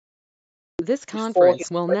This before conference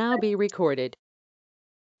Him. will now be recorded.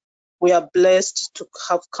 We are blessed to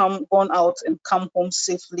have gone out and come home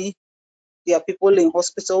safely. There are people in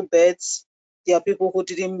hospital beds. There are people who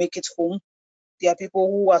didn't make it home. There are people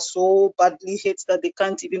who are so badly hit that they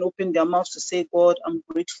can't even open their mouths to say, God, I'm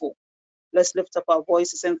grateful. Let's lift up our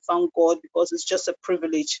voices and thank God, because it's just a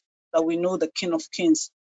privilege that we know the King of Kings.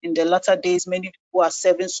 In the latter days, many people are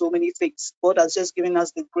serving so many things. God has just given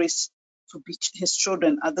us the grace to be His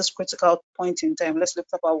children at this critical point in time. Let's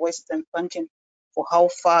lift up our voices and thank Him for how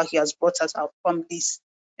far He has brought us, our families,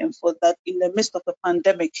 and for that in the midst of the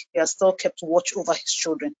pandemic, He has still kept watch over His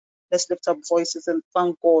children. Let's lift up voices and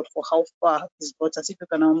thank God for how far He's brought us. If you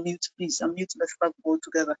can unmute, please unmute. Let's thank God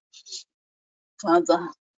together. Father,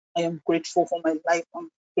 I am grateful for my life. I'm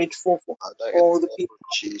grateful for all the people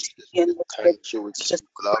in the church. It's just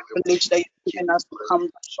a privilege that you've given us to come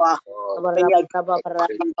this far. Many are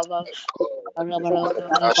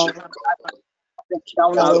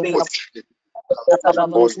down our days.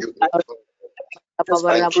 Just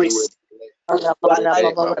by grace. Our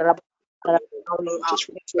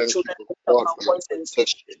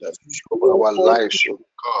lives, oh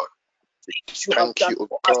God. Thank you,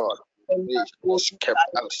 oh God. Please kept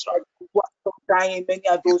us. Dying, many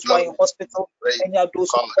are those who are in hospital, many are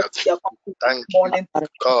those who are thank you,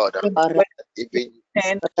 God. Even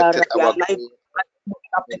protected our life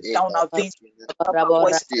up and down our things.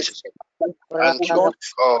 Thank you, God.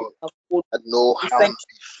 That no harm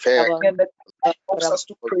befell. Helps us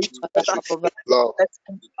to pray together. Lord,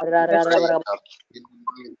 in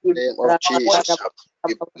the name of Jesus,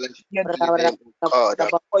 we bless your name, God.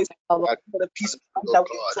 For the peace that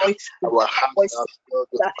we enjoy, our hands are filled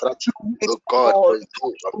with gratitude, oh God, for you.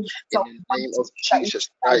 In the name of Jesus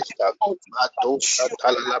Christ, we are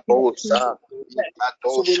grateful, God.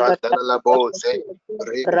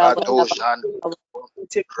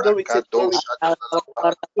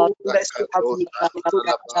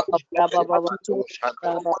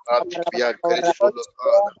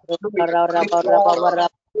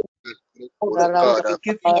 We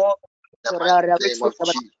give you all the mighty name of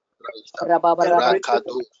Jesus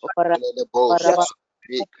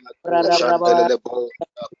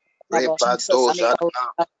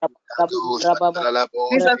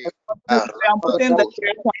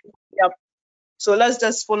Christ. So let's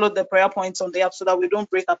just follow the prayer points on the app so that we don't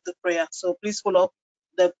break up the prayer. So please follow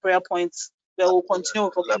the prayer points. We will continue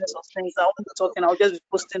with forgiveness of things. I won't be talking. I'll just be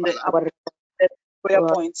posting the prayer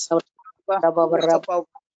points.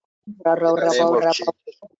 In the name of Jesus,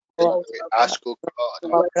 we ask, O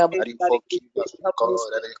God, that you forgive us,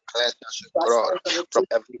 God, and you cleanse us, God, from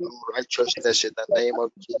every unrighteousness in the name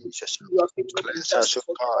of Jesus. Cleanse us,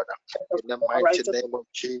 God, in the mighty name of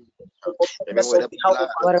Jesus. Even with the blood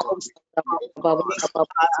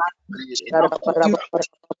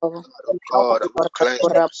of God,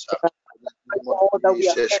 cleanse us.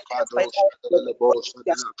 Jesus,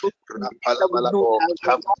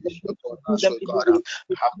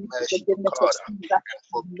 have mercy, God.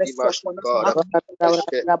 Forgive us, God. In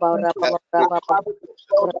the name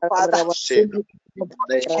of Jesus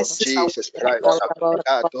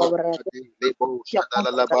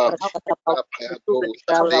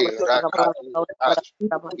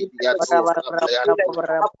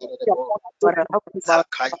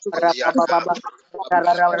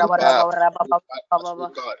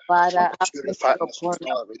Christ, purify us,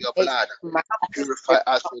 God, with your blood. Purify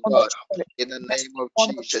us, God, in the name of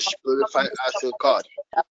Jesus. Purify us, God.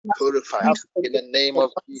 Purify in the name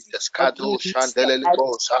of Jesus. Kado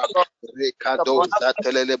Shandelebo Sam, Rikado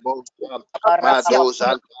Zatelebo Sam, Mado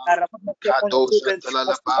Zan, Kado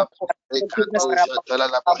Zatelaba, Rikado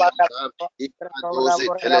Zatelaba Sam, Ikado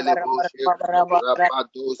Zatelebo Sam,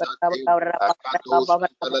 Rapado Zatel, Akado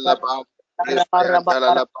Zatelaba,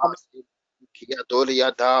 Ripayandalaba,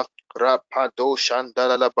 Kiadoliada, Rapado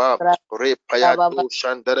Shandalaba, Repayado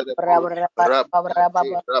Shandalaba, Rapayandalaba,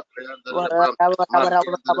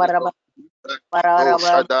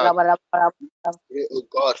 Oh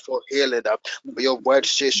God, for healing. Your word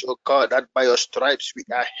says, oh God, that by your stripes we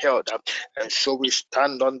are healed. And so we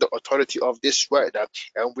stand on the authority of this word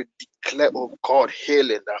and we declare, oh God,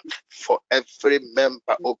 healing for every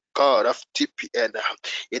member, oh God, of TPN.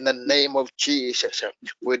 In the name of Jesus,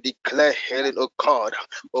 we declare healing, oh God,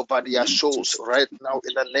 over their souls right now.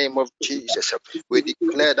 In the name of Jesus, we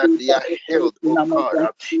declare that they are healed, oh God,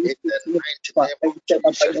 in the mighty name of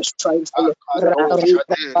Jesus. that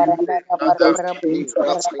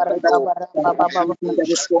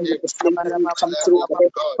is wrong with the slavery will come through,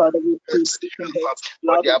 Father, we please speak in head.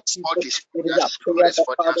 for Lord their of Jesus, bodies, it for is their our prayer spirits, that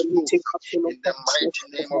for their Father, you take souls. absolute In the control mighty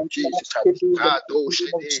of name my of Jesus. life. In the Kado mighty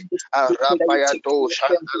name of Shede, Jesus, we pray that you take Arabaya care do of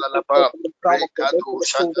them, from Shandalalaba, the crown of the head to Rekado the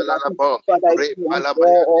soul of the body. Shandalalaba, Father, I pray one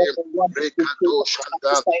more or Repalabayade, for one who will pray Rekado for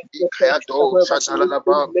Shanda, satisfying prayer, that Ikayado whoever she will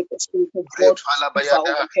pray, Shandalalaba, let the Spirit of God devour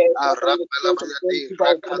Repalabayada, her, let the Spirit of God Arapalabayade,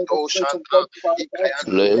 devour her, let the Rakado Spirit of Shanda, God devour her.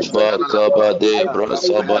 Ikayado Let the Leva Spirit of God Shandalalaba, kabade revive her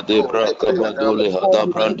life, brasabade Arapayado, let the Spirit Lepayada, of brakabadole God hada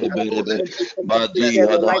brande berebe badi share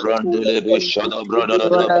the hada light to brandele be shada brada the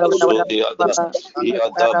da Lord. baso de hada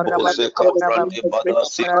yada bose kabrande bada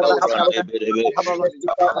sika brande berebe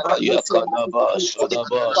yakada ba shada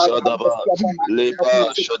ba shada ba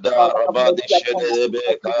leba shada rabade shedebe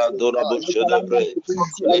kaya dora bu shedebre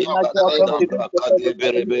leba kada brakade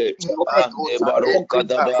berebe ande baro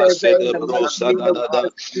kada ba sedebro sada dada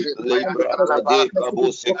lebra kade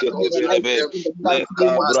kabo seke de berebe le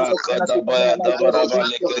kabra kadabaya dabaraba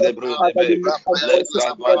le kedebro debe le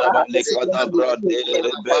kabadaba le kadabra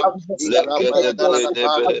delebe le kedebre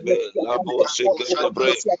debelebe labo seke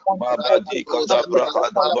debre mabadi kadabra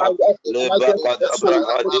hadaba le bakadabra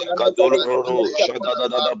hadi kadoloro shada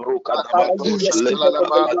dada bro kadaba le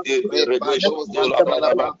bakade berebe shodola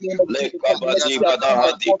badaba le kabadi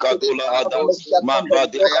kadahadi kadola hada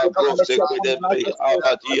mabadi kabro seke debre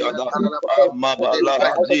abadi hada mabala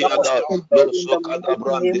hadi hada lo sokada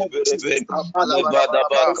brande berebe le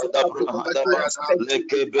badaba kadabra hadaba le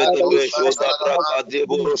kebede be shodabra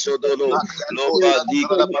kadebo sodolo lo badi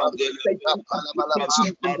kabande lebe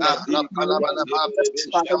mabadi kabrande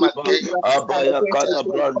berebe shadaba abaya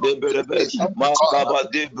kadabrande berebe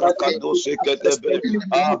makabade brakado seketebe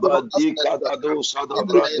abadi kadado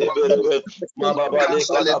sadabrande berebe mababale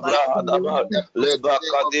kadabra hadaba le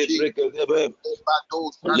bakade brekedebe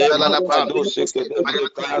le brakado sekede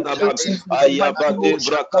brekadaba ayabade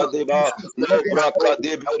brakadeba lo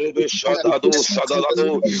brakade berebe shadado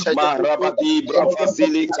shadalado marabadi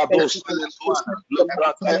bravazili kado salatu lo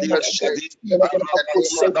brakadi akadi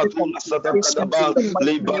arabadi adatu sadakadaba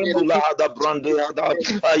le badula hada brande hada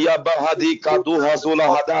ayabahadi kado hazula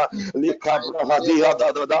hada le kabra hadi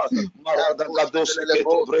hada dada marada kado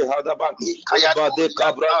sekede bre hada ba le bade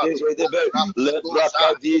kabrande hedebe le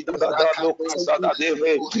brakadi dada lo kasada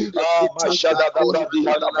deve mashada da bradi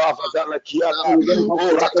hada ba fazala kiata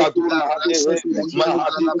o rakadula hade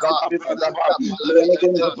mahadi kada brada ba le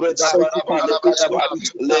kete breda baraba le kada ba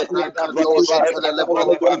le kada brada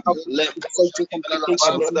ba he kada brada ba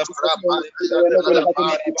le kada brada ba le kada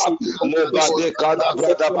baraba le bade kada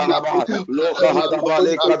brada baraba lo hada ba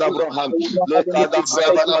le kada braham le kada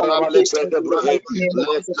brada baraba le kete brehe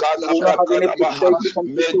le kada brada ba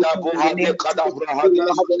meda bu hade kada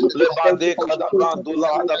brahadi le bade kada brandula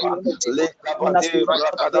hada ba le kabade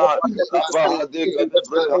brakada la bahade kede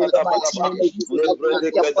bre hada baraba le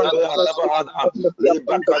brede kede be hada bahada le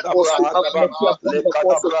bakada brahada ba le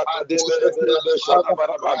kada brakade bere bere be shada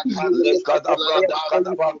baraba le kada brada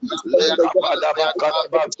kada ba le kabada ba kada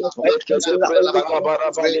ba le kede bre kada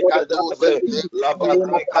baraba le kede be la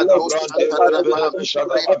bade kada brande bere bere be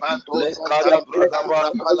shada ba le kada brada ba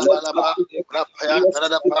le kabade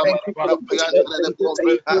kada baraba le kede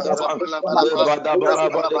bre kada ba le bada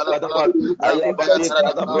baraba le kada ba ayabade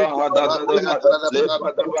kadabra hada dadaba le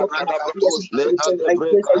badaba kadabra le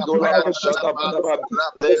kedebre kadola bashada badaba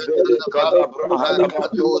le bede kadabra hadaba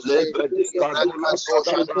le bede kadola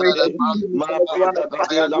sada brande ma bada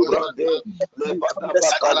kadela brande le badaba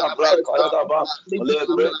kadabra kadaba le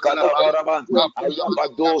bre kadabra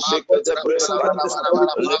ayabado se kedebre kadaba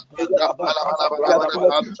le badaba kadabra daba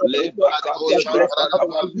le bakade bra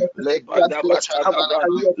kadaba le badaba kadabra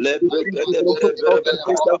le bre kedebre bere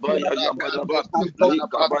kadaba ya badaba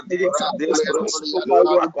lika badi kadele bro le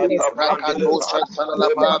brakada brandele ba le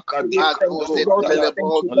bakadi kado daya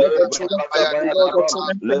le brakada baya daba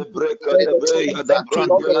le brekade be ya da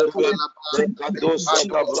brandele be le kado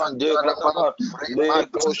sada brande daba le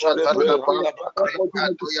kadole bre hada bakada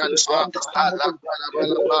le bakada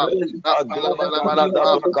brandele be ade bakada da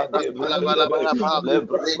brakade brekade be le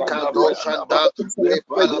brakada baya daba le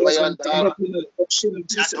bado sada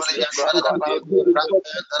le brakade be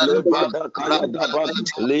le bada kaya daba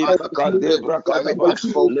le bakade brakadaba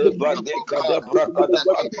le bade kada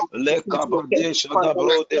brakadaba le kabade shada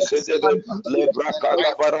bro de sedebe le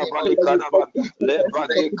brakada baraba le kadaba le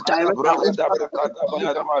bade kada brahada brakadaba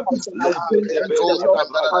yarama le bede be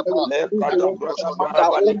kadaba le kada brada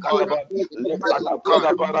baraba le kadaba le kada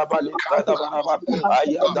brada baraba le kada baraba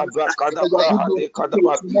ayada brakada brahade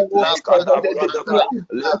kadaba le kada brada ba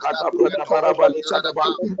le kada brada baraba le kadaba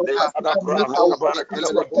le kada brahada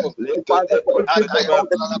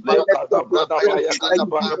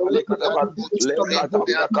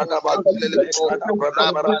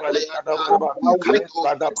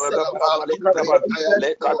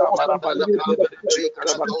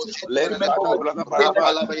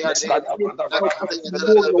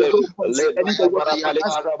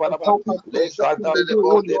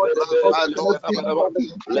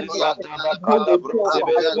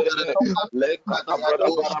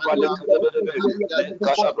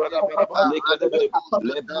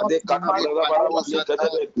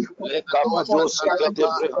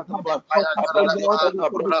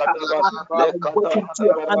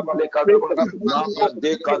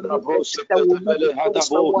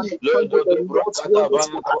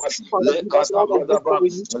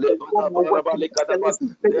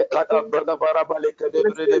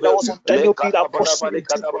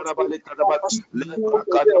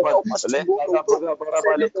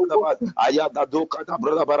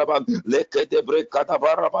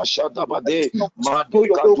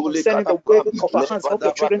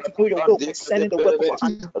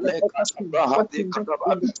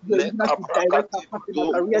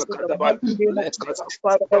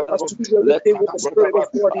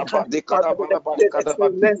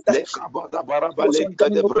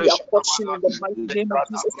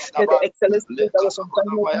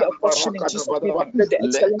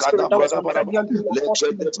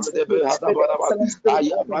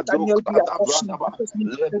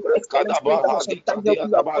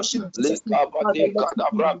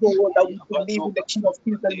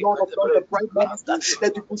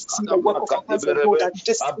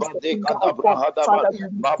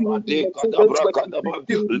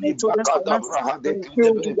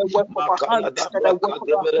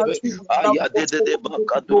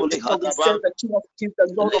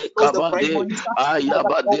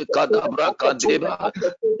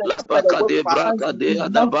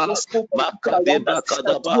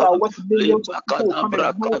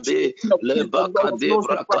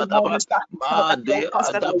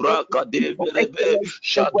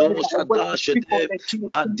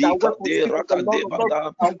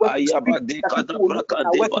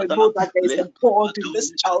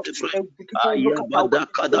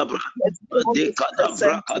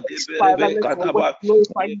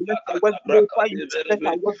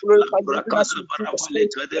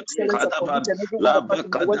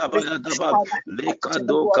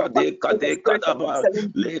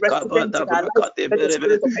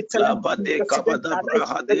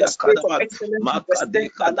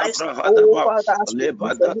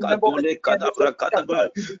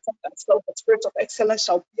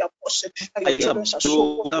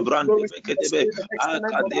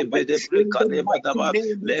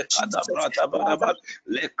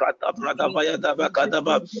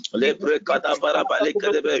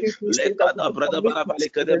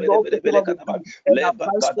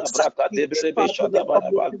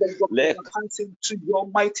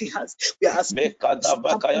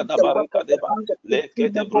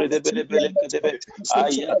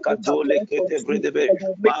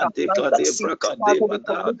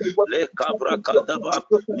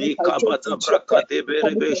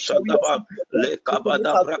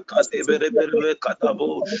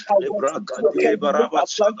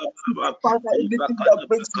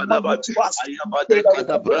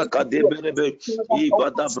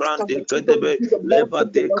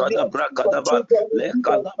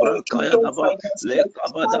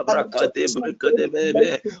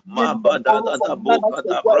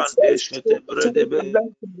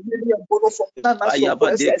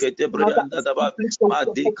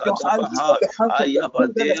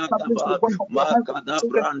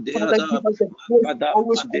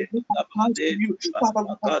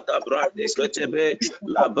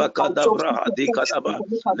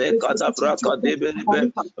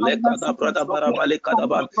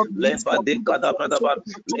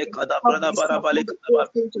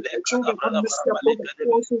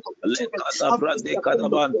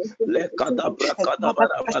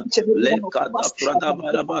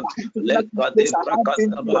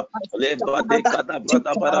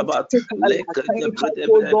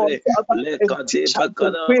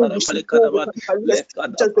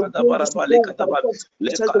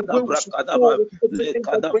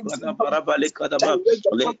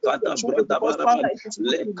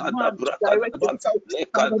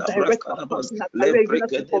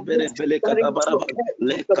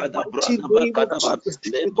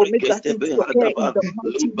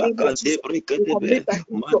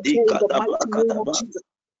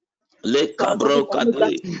Le Father, we cabro commit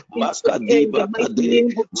that kade, into your care makadi in the mighty bakade,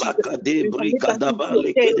 name of Jesus. makade We commit that into brikadaba your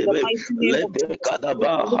le care in the kedebe, mighty name le of Jesus. We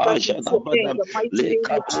bekadaba commit that into your care in hajadabada, the mighty le name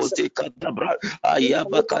of Jesus. kapote kadabra, We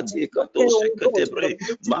commit that ayabakade into your care, kadose oh God, in the ketebre,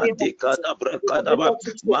 mighty name of made Jesus. kadabra We commit kadaba, that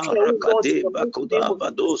into your care, oh God, in marakade the mighty name bakuda of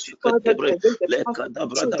Jesus. bados Father, ketebre, direct the le path of the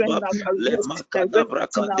kadabra children daba, in our le careers, direct makadabra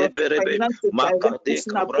it in our kadeberebe, finances, direct makade it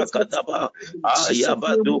in our kabra business. kadaba, In Jesus'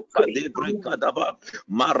 name we ayabadu pray. kadebre Amen. kadaba,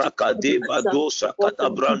 marakade badosa God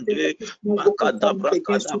from keeping kadabrande, us, no weapon formed makadabra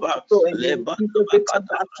against you, kadaba, so and we leba refuse daba every time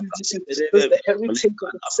the kadabra accusation. Because kadeberebe, the heritage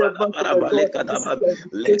of the lekadabra servant of dabara the bale Lord, and this is kadaba, the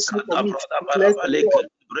invitation for me lekadabra to dabara bless the bale Lord.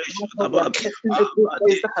 kadebre Father, we shadaba, are cursing every abade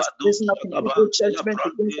voice that has kado risen up in shadaba, evil judgment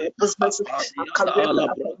against labrande, our businesses, abadi our careers, and adala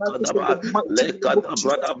our bra finances in kadaba, the mighty name of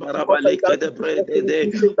lekadabra Jesus. dabara God, bale that kadebre you dede,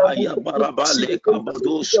 say that no ayabara fashion bale against us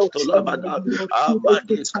kabado will prevail, and shtolabada, we refute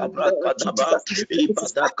every amade time kabra that accuses kadaba, us against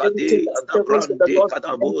ibada our heritage kade as servants of the adabrande Lord,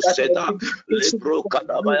 and kadabo that our seda, vindication is lebro from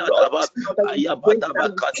kadaba you, Lord. yadaba, Father, we break ayabada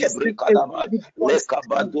down and bakadebre casting kadaba, every voice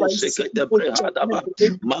that lekabado rises sekete evil brehadaba, judgment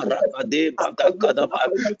against our health, marakade our careers, and our badakadaba,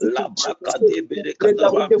 finances in Jesus' name. labrakade We pray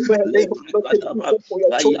that we berekadaba, declare they have plotted lebrekadaba, evil for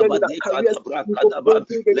your children in our ayabade careers, kadabra evil kadaba,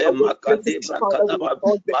 building in our workplaces. lemakade Father, we brakadaba,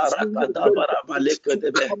 call the children marakadaba to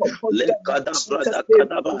rabalekedebe, come upon them in lekadabra Jesus' name.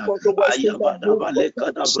 dakadaba, Because the word says that no ayabadaba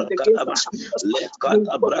weapon fashioned lekadabra against us kadaba, shall prosper. No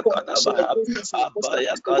lekadabra weapon fashioned kadaba, against us shall prosper.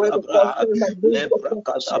 abaya The word of God kadabra, says that no weapon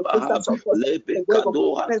fashioned against us lebrakadaba, shall prosper. The word of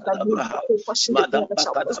God lebekado says that no hakadabra, weapon fashioned against us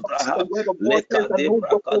shall prosper. The madabakadabra, word of God says that lekade no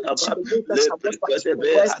weapon brakadaba, fashioned against us shall prosper. The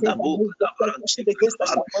lebrekadebe word says that hadabu no weapon kadabrante fashioned against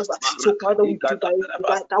us kadaba, shall prosper. So Father, marakadi we do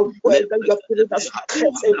kadabraba, that word that you have given lebrekadebe us to hadu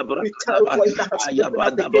curse hadabra every terrible kadaba, voice that has risen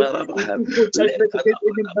up against ayabadabaraba, evil judgment against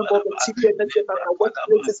any member of the lekadabadabaraba, TPNS at our lebrakadaba,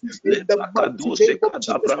 workplaces in the mighty lebrakadose name of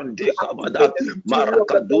Jesus. We kadabrande activate kabada, the victory of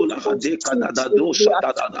the Lord marakadula to hade in kadadado our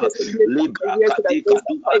shadadada, careers, against our careers, and librakadi against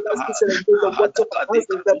our kadu hada, finances, and against the works of our mahadakade hands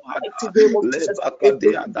in the kadu mighty hada, name of Jesus. lebakade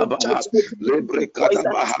Every evil adabaha, judgment, every evil voice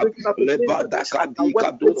that has lebrekadabaha, risen up against us at our lebadakadi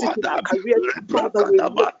kadu workplaces, in our hada, careers, Father, we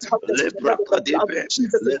lebrakadaba, lift up the standard of the blood of lebrakadebe,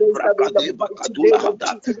 Jesus against them in the lebrakadeba mighty kadula name of hada,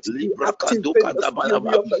 Jesus. We activate the fury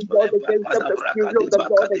librakadukadabaraba, of the Lord against them, the fury of the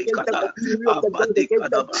Lord lebrakadabrakade against them, kada, the fury of the Lord abadi against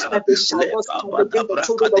them, kadaba, and they shall not stand against the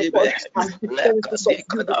children of lekabadabrakadebe, God as defenses of lekade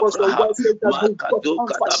you, because your kadabraha, word says that no makadu weapon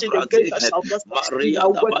fashioned kadabrande, against us shall prosper. In maria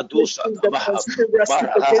our dabadusa workplaces, the dabaha, conspiracies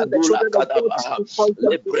against the marahadula children of God, kadabaha, we cause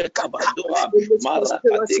them to scatter. lebrekabadoha, In this marakade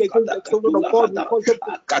conspiracy against the children of kadakadula God, we hada, cause them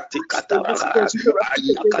to akati in this katabaha, conspiracy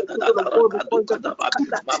against the children of God, we ayakadadarakadu cause them to kadaba,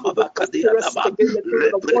 scatter. In the mamabakade conspiracies adaba, against the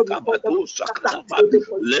children of God, we cause them to lebrekabadusa scatter. kadaba, In the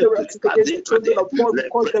conspiracies against lebrekade the children kade, of God, we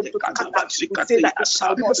cause them to lebrekadaba scatter. We say sikate that it ata,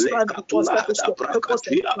 shall not stand, because lekatula that is hada your purpose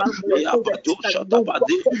and brakatia, plan for your children. That yabadusha no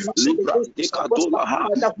tabadi, weapon fashioned against them librante shall prosper. kadulaha,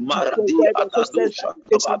 Father, your maradi word also says that adadusha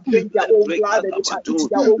they shall taba, bring their own blood and they shall eat lebrekadabadu,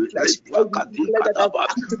 their own flesh. And we lebrakadi declare that I've kadaba,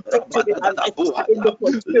 activated in our life in the rabadadabuhada,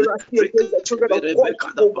 conspiracy against the children of God lebrekadebelebe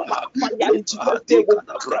will kadabaha, backfire in Jesus' lebahadi name, will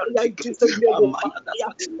backfire in kadabrantike, Jesus' name, will amaya backfire.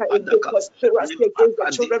 dakade In the adaka, conspiracy against the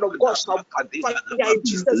limakadi children of God shall kadabrakadi backfire kadaba, in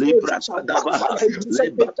Jesus' name, shall librakadabaha, backfire in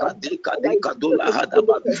Jesus' name, shall lebakadi kadi backfire in Jesus' kadula name. In the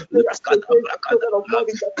hadaba, conspiracy against the children of lekadabrakadabaha, God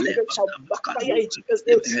in the career shall backfire in Jesus'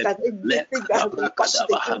 name. lebadabrakadu, That anything that has been fashioned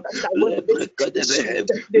lekadabrakadabaha, against us in our workplace, it shall lebrekedebehe,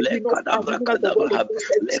 definitely not stand, even as the word of lekadabrakadabaha, God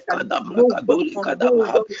says that no lekadabrakaduli weapon, no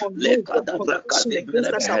kadabaha, weapon, no weapon fashioned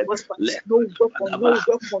against us shall lekadabrakadiberebehe, prosper. No weapon, no lekadabadabaha,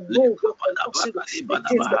 weapon, no weapon fashioned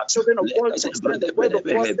against the lekabadabrakadibadabaha, children of God shall stand. The word of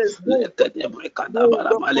God lekadebredeberebehe, says no weapon. No lekadebrekadabaraba,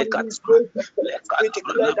 weapon means lekadabaha, no weapon. We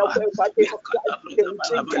declare that lekadabradabaha, whereby they have died, they will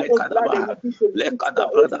drink lekadabradabaraba, their own blood, they lekadabaha, will eat their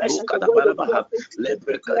own flesh, and the word of lekadabradabrukadabarabaha, God says we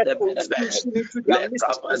declare lebrekedeberebehe, confusion into their midst.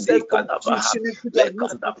 We said lekabadikadabaha, confusion into their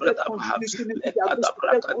midst. We said lekadabradabaha, confusion into their midst. We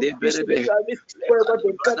said confusion into lekadabrakadeberebehe, their midst. Wherever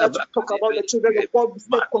they gather to talk about the children lekadabradabrakadeberebehe, of God, we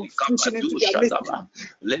said confusion into their midst. madikabadusha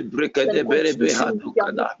Send lebrekede berebe confusion into their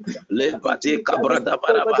midst. hadukada We send confusion lebade into their midst. kabrada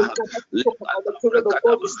Wherever they barabaha gather to talk about the lekada children of brakada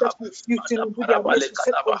God, we baha set confusion mada into their baraba midst. We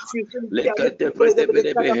set lekada baha confusion into their midst. lekede brede Wherever they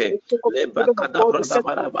gather for berebehe the sake of the children of lebakada God, we brada set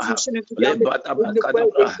barabaha confusion into their midst. lebada bakada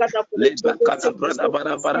Anywhere they baha gather for the children's lebakada sake, we brada set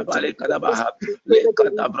baraba confusion into lekada their midst. baha We pray that they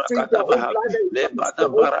lekada will drink brakada their own baha blood and eat lebada their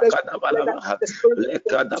own flesh. We barakada declare that barabaha the spirit of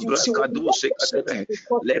lekada confusion will brakadu be their portion. sekade We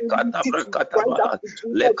cause lekada enmity to brakada rise up baha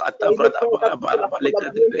between them. lekada brada Anywhere that people are baraba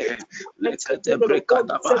lekade collaborating behe to affect the lekade children of God,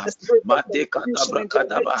 we brakada set baha the spirit of mate kada confusion in their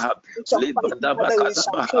brakada midst. baha We shall fight each lebada other, we bakada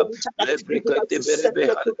shall baha kill each other. We would like lebrekete to set berebe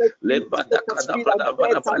your children free. lebada Let us kada be like brada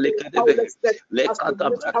birds baraba and be lekade behe powerless. Then as we lekada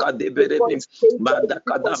lift up brakade the berebe voice, change mada every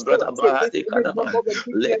kada brada conspiracy baha against de every kada baha member of the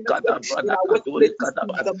lekada TPNS in brada our Kadole places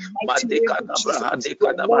in Kadaba, the mighty name of Jesus. Madekadabra de You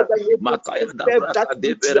are more Kadaba, than able to Makaya preserve Dabra that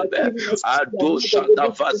which you have Kadeberebe, given us. You are more than Adosha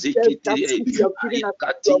able to preserve that Davazikiti, which you have given us.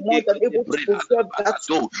 You are Ayakati more than able to Brehada preserve that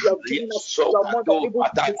Bakado, which you have given us. You are more than Yesokado able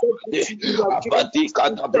to preserve that Patayabade, which you have given us. Abadi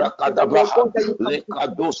We thank Kadabra you that you are God Kadabraha, that you can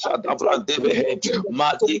preserve Lekadosha that which you Dabra have given your Debehe, children.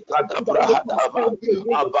 So we Madi thank you that every Kadabra Hadaba, prosperity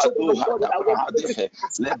again, your children Abadu of God that were Hadabra waiting Dehe,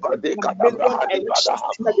 are scattered Lebade in a Kadabra million directions,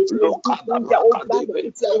 Hadibada, that they will do in their Lokadabra own land, Kadebe,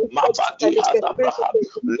 with their own thoughts, that Mabadi they can pray for Hadabraha, the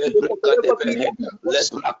they will Lebreka forever be Debehe, like a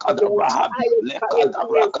bush. Lebra And they will Kadabraha, try and try and try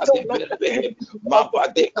Lekadabra and fail not to Kadebehe, but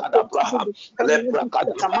they Mabade can Kadabraha, continue becoming Lebra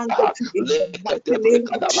that among them Kadabraha, in the mighty Lekedebre name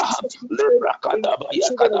of Kadabaha, Jesus. We pray Lebra for you, Kadabaya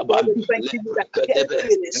children of God, Kadaban, and thank you that Lebreka care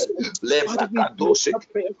Debe, is Father, Lebra we lift Kadoshe up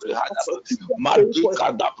prayer to Hadaba, comfort. We are praying Madi for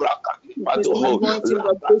Kadabra wisdom, Kadibadoho, anointing,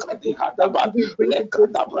 Labra revelation, Kadihadaban, thanksgiving, bring to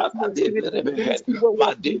great Lekadabra thanksgiving for Kadeberebehe, ministry, what we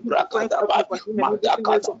are Madi believing for crying out Brakadaban, for him and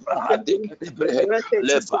everything else of Madakadabra concerning the Hadekedebehe, directed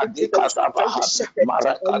to Lebadi celebrate that we should protect the Kadabaha, shepherd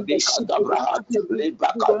and the sheep will be Marakadi scattered, we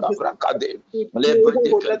Liba give on his kadabra kade. we Lebre know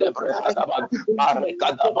de that the kedebre that he hadaban. started bringing Mare a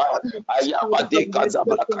lot of kadaba. family. Father, Ayaba have de mercy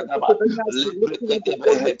kadabra upon the kadaba. people that as we Lebre lifting up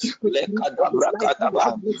before you, kedebre. we Le plead for his kadabra life, you have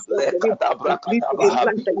kadaba. mercy Le upon him. We kadabra plead for his kadaba.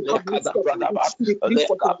 life that you Le have mercy kadabra upon him. daba. We plead Le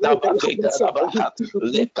for his life that kadaba you de have mercy upon him. kadaba. We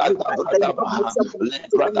Le plead for his life kadabra that you have daba. mercy upon him. Le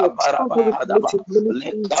So when your kadabra Father, we commit daba. his Le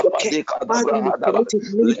ministry into your kaba care. de Father, kadabra we daba. commit his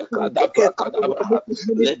Le ministry into your kadabra care. Father, we kadaba. commit his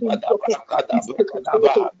Le ministry into your kadabra care. His kadabra spirit, Spirit of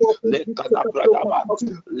kadaba. God, please Le take kadabra control daba. of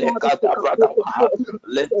Le Father, take kadabra control daba. of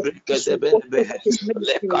Le as we brikede watch over behe. his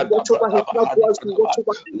Le ministry, we watch over his kadabra loved ones, we watch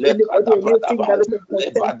over le anybody and anything kadabradaba, that is of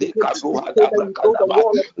le concern to bade him. kadu We pray that hadabra you build a kadaba,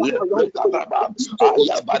 wall of le fire around him, brekadaba, and so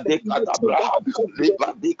ayabade that he no kadabra, children of le confidence.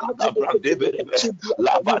 bade Father, let kadabra your deberebe, protection be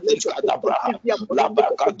la upon him. bade Let your kadabra, protection be upon la him. Let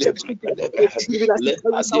your baka de protection be upon brekadebe, him. Even as he le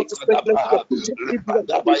carries bade out his work, let kadabra, your le protection be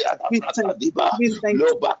upon kadaba him. ya We dabra thank you. kadiba, We thank lo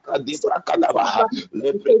you. baka de So we brakadaba, Father,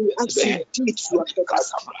 le before we ask brekadebe, you, do it, you have bade done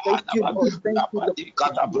us. kadabra Thank you, hadaba, Lord. Thank la you, bade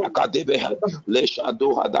kadabra Lord. kadebe, le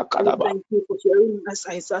shadu We hadakadaba. thank you for hearing us.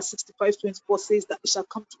 Isaiah 65:24 says that it shall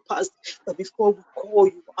come to pass that before we call,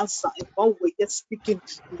 you will answer. And while we're yet speaking,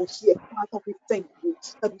 you will hear. Father, we thank you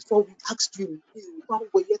that before we asked you, while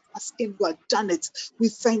we're yet asking, you have done it. We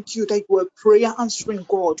thank you that you are prayer answering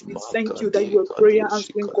God. We thank you that Makade you are prayer kadoshi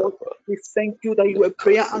answering God. kadaba. We thank you that you are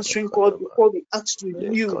prayer Lekadaba answering God. kadaba. Before we asked you,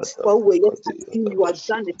 knew. Lekadaba While we're yet asking, you kadaba have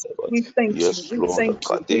done it. shikadaba. We thank you. Yes, We Lord.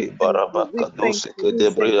 thank you. We Kade thank baraba you. We thank kadose you. We kedebre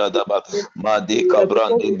thank you. adaba. We Made that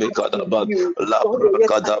before kabrande we be ask you, kadaba. you while Labra we're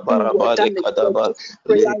yet asking you, kadabara you have bare done it. You are kadaba. just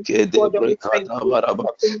prayer answering God, and Lekedebre we thank you. kadabara ba. We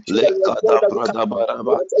thank you that you are God that we Lekadabra can come to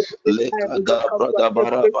dabaraba. at every time and you come Lekadabra to at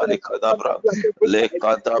dabara every bare time. Come kadabra. to at every time.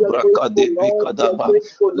 We are Lekadabra grateful, kadebi Lord. We are kadaba.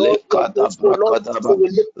 grateful, Lord. We are grateful, Lekadabra Lord. kadaba. So we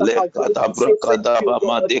lift up our voice to Lekadabra say thank you, kadaba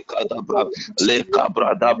Lord. made And kadabra. before we ask Le you, we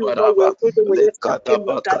ask kabrada you, while baraba, we're waiting, we're le yet asking, you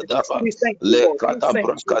kadaba have done it. kadaba, We thank you, le Lord. We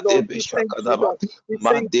thank kadabra you, Lord. kadebe We thank you, shakadaba, Lord. We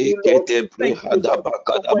thank made you, Lord. kete We bre thank you, Lord. hadaba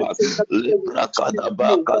Your word kadaba, says that le before we ask you, brakadaba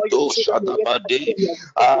no, while your kato children were yet shadaba de, asking, you have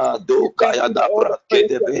done it. ado We thank you kayada that all the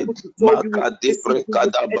prayers we have brakedebe, put before you, we makade receive bre you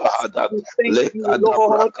with kadaba us. hada, We thank le you, kadabra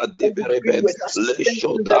Lord, that kadebe you've rebe, been with us. le Thank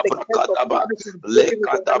you that the shodabra curse of kadaba, darkness is le broken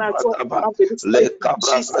with the kadabra natural daba, around this le life in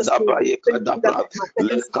kabra Jesus' kadaba name. ye Thank you that kadabra, our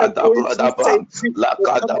le second step going kadabra through daba, safety la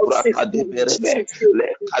will come out kadabra safely kadebe in rebe, Jesus' name. le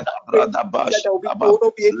We kadabra thank daba you that there shadaba, will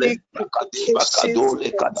not be le any kadeba kado implications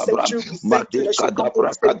le for kadabra, surgery. We thank you made that you come home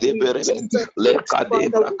kadabra safely kadebe in rebe, Jesus' le name.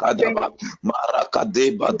 Father, kadebra we thank kadaba, mara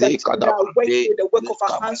kadeba you de that you are kadabra de, working with the work le of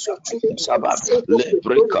our hands. Your kabadaba children shall kadaba, show le up with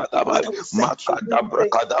bre glory. kadaba, Father, we thank you. We makadabra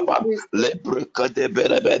thank you. kadaba, We le thank bre kadebe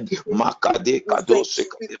rebe, you. makade We kado thank se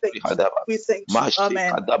you. We kadebe thank you. hadaba, We thank you. mashi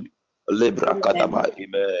Amen. kadaba, le bra Amen. kadaba.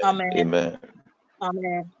 Amen. Amen. Amen.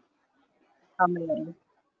 Amen. Amen.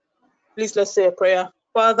 Please let's say a prayer.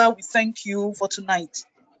 Father, we thank you for tonight.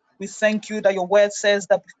 We thank you that your word says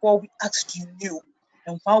that before we asked, you knew.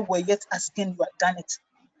 And while we're yet asking, you have done it.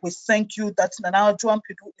 We thank you that Nana Joan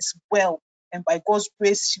Pidu is well. And by God's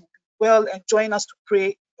grace, she will be well and join us to pray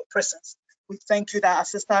in your presence. We thank you that our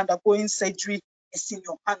sister undergoing surgery is in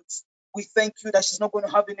your hands. We thank you that she's not going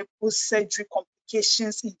to have any post-surgery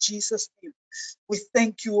complications in Jesus' name. We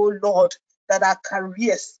thank you, O Lord, that our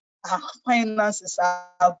careers, our finances,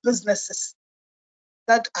 our businesses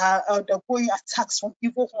that are undergoing attacks from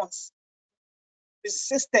evil ones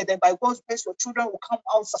resisted, and by God's grace, your children will come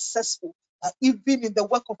out successful. Even in the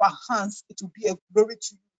work of our hands, it will be a glory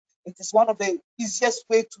to you. It is one of the easiest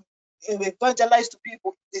way to evangelize to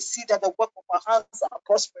people. They see that the work of our hands are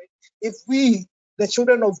prospering. If we, the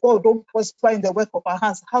children of God don't prosper in the work of our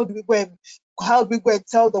hands, how do we go and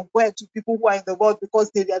tell the word to people who are in the world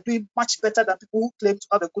because they are doing much better than people who claim to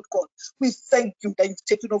have a good God? We thank you that you've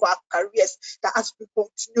taken over our careers, that as we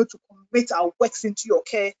continue to commit our works into your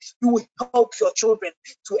care, you will help your children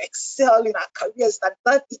to excel in our careers,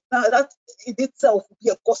 that in itself will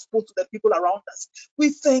be a gospel to the people around us. We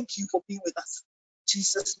thank you for being with us. In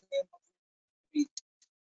Jesus' name we pray.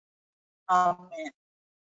 Amen.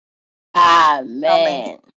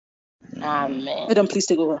 Amen. Amen. Madam, please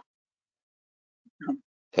take over.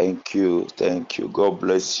 Thank you. God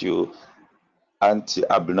bless you, Auntie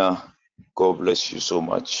Abner. God bless you so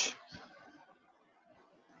much.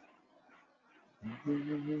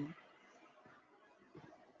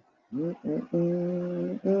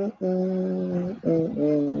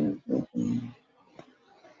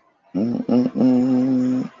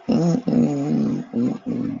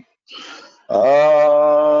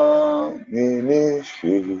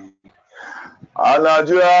 Ministry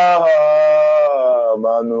Alaja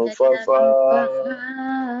Manufafa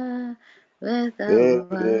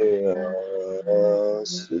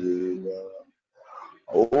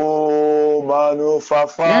Oh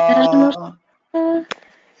Manufafa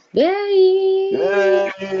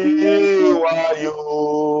Wayo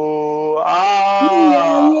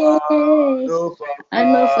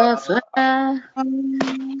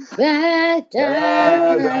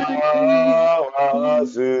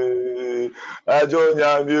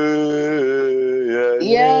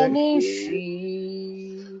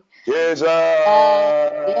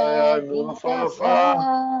Manufafa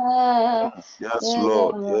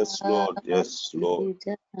Yes, Lord.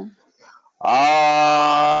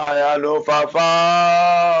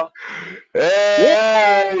 Fafa.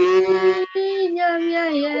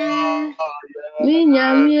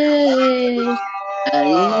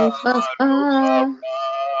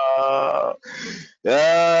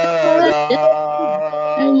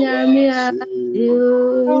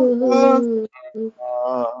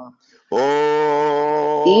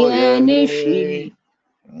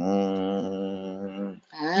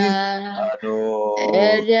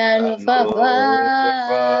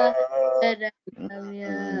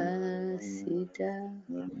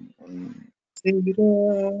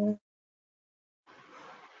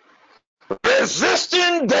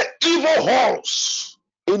 Resisting the evil horns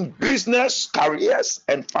in business, careers,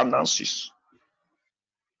 and finances.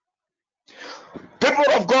 People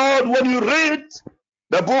of God, when you read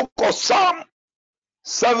the book of Psalm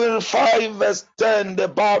 75 verse 10, the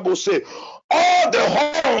Bible says, all the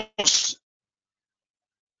horns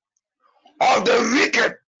of the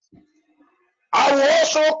wicked I will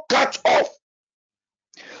also cut off,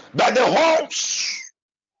 that the horns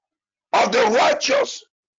of the righteous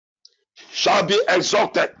shall be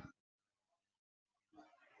exalted.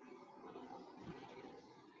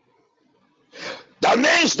 That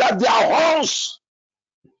means that their horns,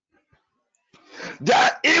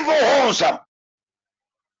 their evil horns,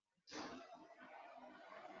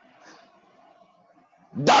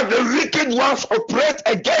 that the wicked ones operate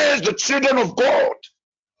against the children of God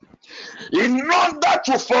in order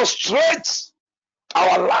to frustrate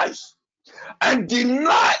our lives and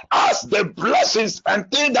deny us the blessings and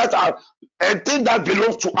things that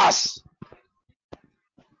belong to us.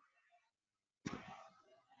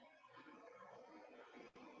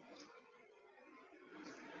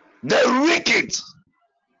 The wicked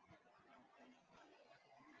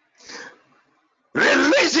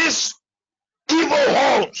releases evil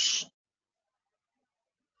horns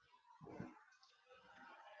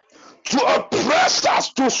to oppress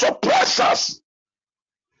us, to suppress us,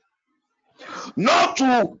 not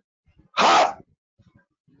to have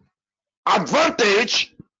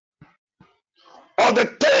advantage of the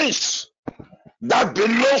things that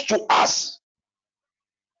belongs to us.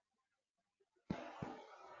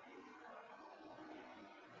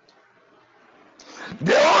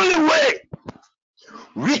 The only way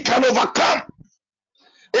we can overcome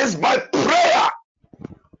is by prayer,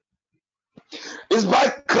 is by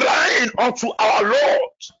crying unto our Lord.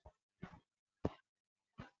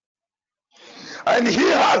 And He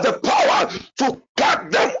has the power to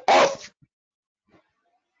cut them off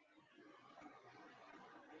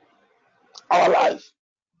our life.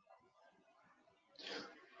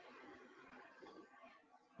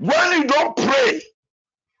 When you don't pray,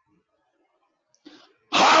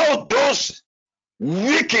 how those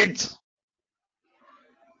wicked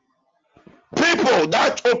people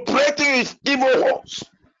that operating with evil horns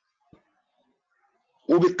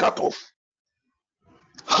will be cut off?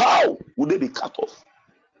 How would they be cut off?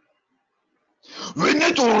 We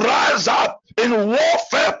need to rise up in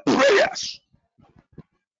warfare prayers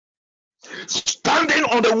standing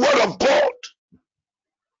on the word of God.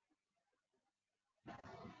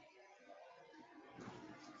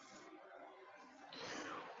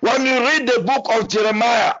 When you read the book of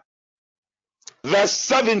Jeremiah, verse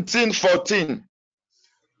 17-14,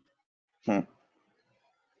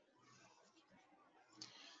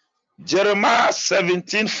 Jeremiah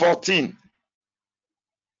 17:14.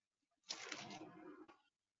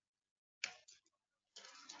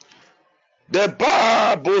 The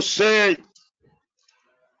Bible says,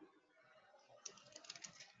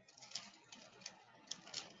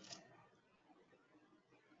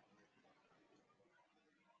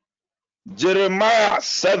 Jeremiah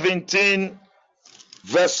 17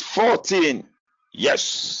 verse 14.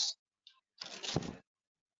 Yes.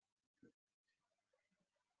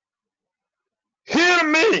 Heal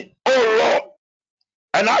me, O Lord,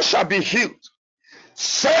 and I shall be healed.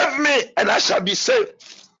 Save me, and I shall be saved.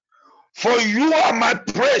 For you are my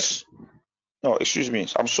praise. No, excuse me.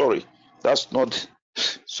 I'm sorry. That's not.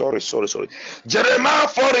 Sorry. Jeremiah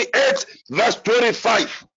 48 verse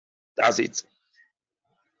 25. That's it.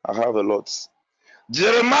 I have a lot.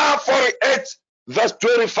 Jeremiah 48 verse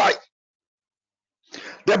 25.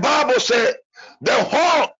 The Bible says, the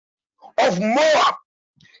horn of Moab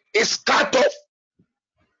is cut off,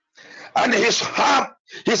 and his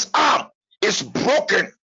arm is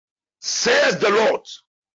broken, says the Lord.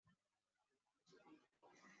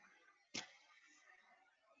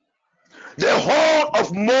 The horn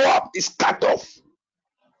of Moab is cut off.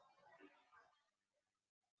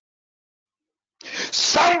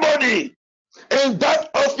 Somebody in that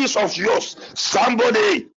office of yours, someone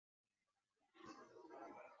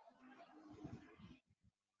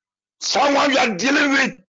you are dealing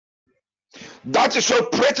with that is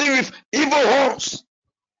operating with evil horns.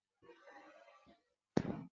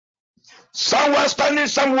 Someone standing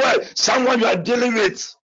somewhere, someone you are dealing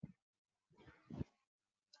with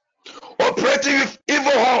operating with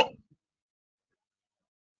evil horn.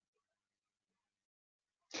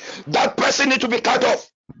 That person needs to be cut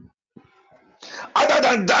off. Other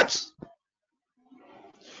than that,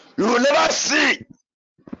 you will never see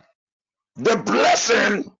the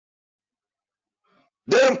blessing,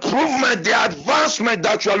 the improvement, the advancement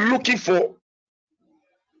that you are looking for.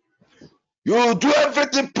 You will do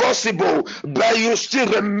everything possible, but you still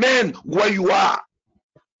remain where you are.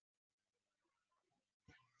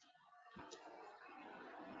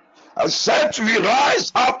 I said we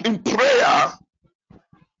rise up in prayer,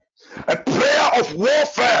 a prayer of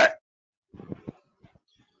warfare,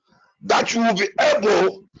 that you will be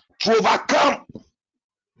able to overcome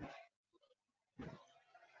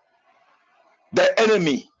the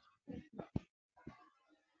enemy.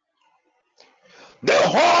 The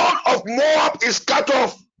horn of Moab is cut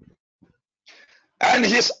off, and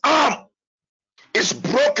his arm is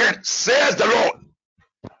broken, says the Lord.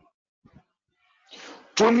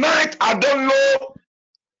 Tonight, I don't know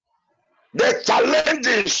the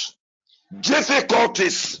challenges,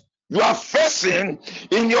 difficulties you are facing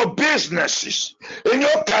in your businesses, in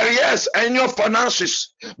your careers, and your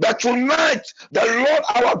finances. But tonight, the Lord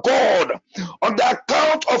our God, on the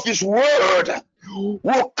account of his word,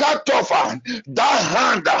 will cut off that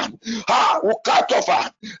hand, will cut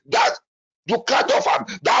off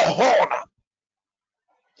that horn,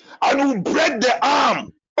 and will break the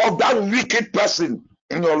arm of that wicked person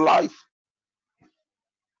in your life.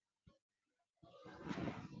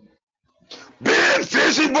 Be it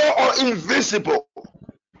visible or invisible.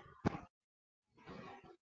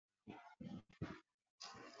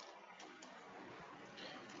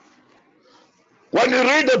 When you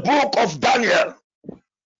read the book of Daniel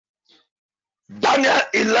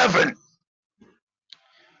 11,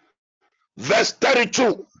 verse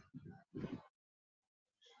 32,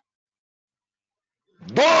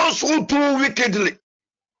 those who do wickedly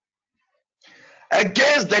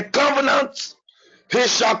against the covenant, he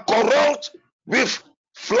shall corrupt with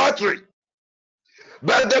flattery.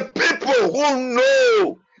 But the people who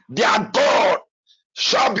know their God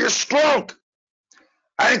shall be strong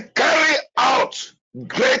and carry out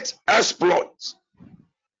great exploits.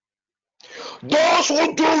 Those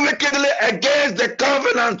who do wickedly against the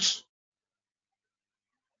covenant,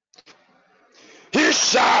 he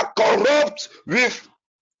shall corrupt with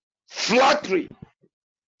flattery.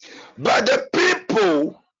 But the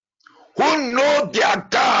people who know their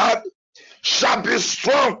God shall be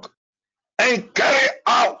strong and carry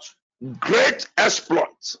out great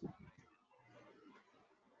exploits.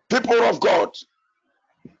 People of God,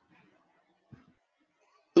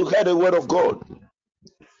 you heard the word of God.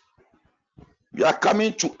 You are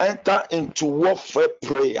coming to enter into warfare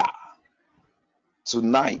prayer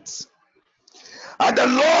tonight. And the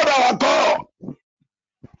Lord our God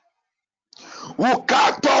will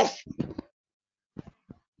cut off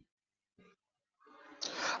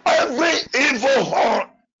every evil horn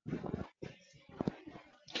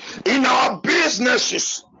in our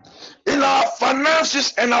businesses, in our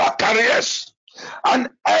finances, and our careers, and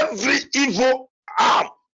every evil arm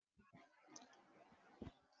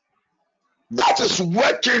that is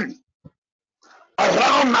working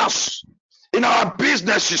around us in our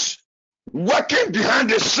businesses, working behind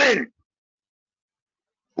the scene,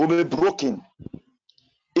 will be broken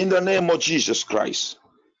in the name of Jesus Christ.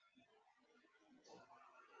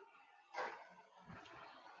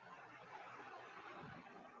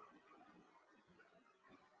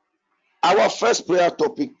 Our first prayer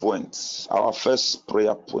topic point, I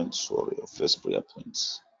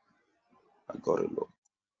got it, Lord.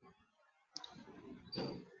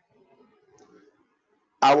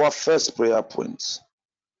 Our first prayer point.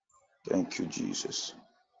 Thank you, Jesus.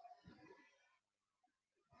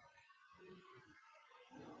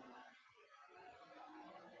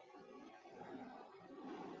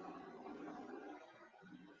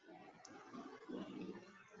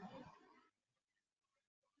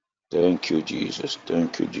 Thank you, Jesus.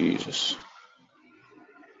 Thank you, Jesus.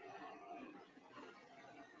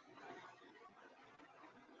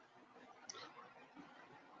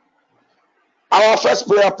 Our first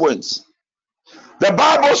prayer point. The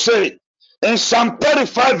Bible says in Psalm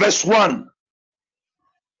 35 verse 1,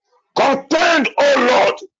 contend, O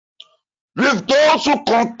Lord, with those who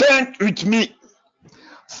contend with me.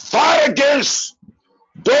 Fight against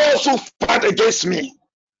those who fight against me.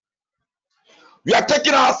 We are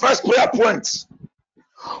taking our first prayer point.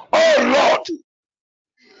 Oh Lord,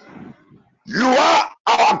 you are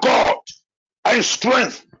our God and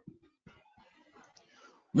strength.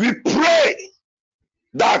 We pray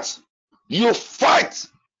that you fight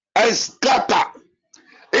and scatter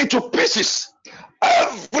into pieces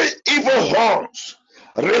every evil horns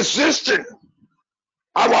resisting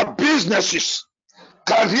our businesses,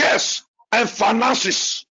 careers, and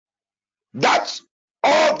finances, that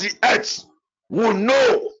all the earth will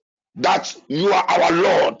know that you are our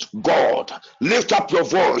Lord God. Lift up your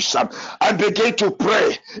voice and begin to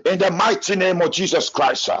pray in the mighty name of Jesus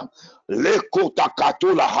Christ. Lekota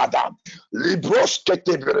katula hada libros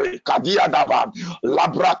ketebre kadiadaba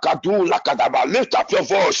labrakadula kadaba. Lift up your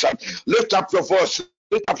voice. Lift up your voice.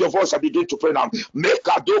 Lift up your voice and begin to pray now.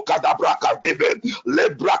 Mekado kadabra kadebe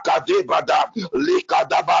lebraka debada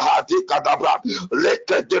likadaba hadi kadabra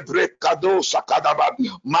leke debre kado sakadaba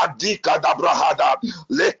madi kadabra hada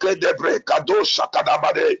leke debre kado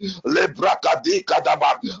sakadaba de lebraka di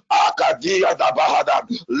kadaba akadi adaba hada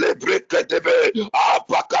lebreke debe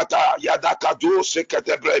apakata yadakado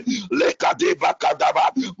sekedebre lekadeba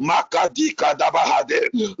kadaba makadi kadaba hade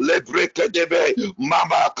lebreke debe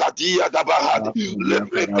mama kadi adaba hade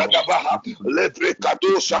Lebrekadabaha,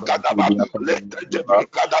 Lebrekado Sakadaba,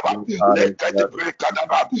 Lekadebrekadaba,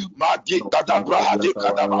 Lekadebrekadaba, Madi Kadabraha de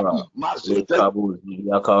Kadaba, Mazete.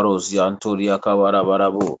 Yakaros Yanturia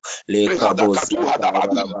Kavarabarabu, Lekabos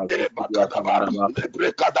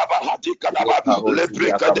Lebrekadaba Hadi Kadaba,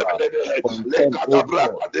 Lebrekadebe, Lekadabra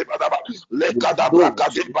Kadebadaba, Lekadabra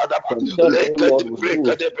Kadebadaba,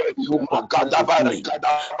 Lekadebrekadebe, Makadaba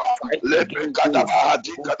Rekadaba, Lebrekadaba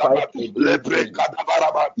Hadi Kadaba,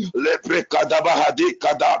 Lebrekadabaraba, Lebrekadaba Hadi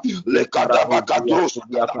Kada, Lekadaba Kadus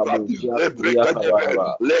Kadabra, Lebrekadebe,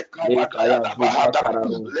 Lekabakadaba Hadaba,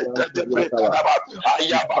 Lekadebrekadaba,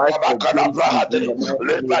 Ayababa Kadabra Hade,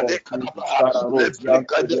 Lebrekadaba,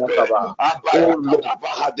 Lebrekadebe, Abaya Kadaba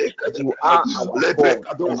Hade Kadebe,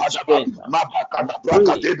 Lebrekado Hadaba, Mabakadabra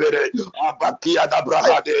Kadebere, Abakia Dabra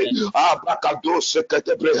Hade, Abakado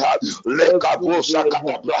Sekadebreha, Lekabosa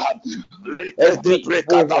Kadabra,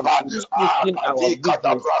 Lekadebrekadaba, speaking our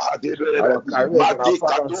business, our careers, and our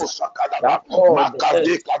finances, that all the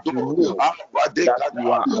earth to know that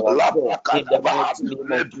you are our God in the mighty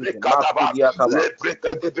name of Jesus.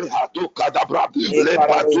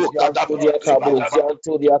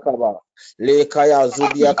 Le kaya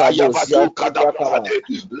zudia kabo ziantudia kaba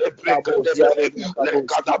le kabo ziantudia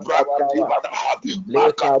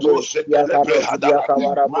le kabo ziantudia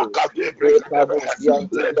kaba le kabo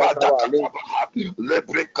ziantudia kaba le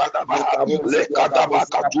brekadaba le kadaba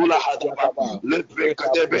katula hadaba le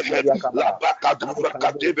brekadebe la bakadabra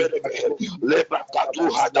kadebe le bakatu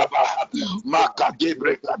hadaba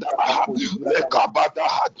makadebre kadaba le kabada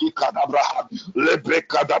hadikadabra le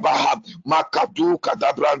brekadaba Makadu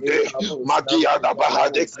Kadabrande, Magia da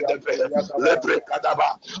Bahade Kadebe, Lebre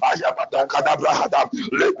Kadaba, Ayabada Kadabrahada,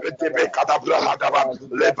 Lebre Debe Kadabrahadaba,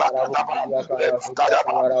 Leba Kadaba, Leba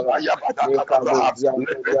Kadaba, Ayabada Kadabraha,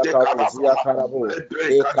 Lebre de Kadabraha, Lebre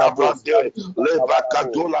Kadabrande, Leba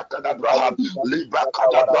Kadula Kadabraha, Leba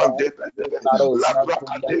Kadabrande, Labra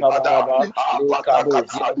Kadebada, Abada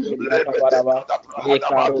Kada, Lebre de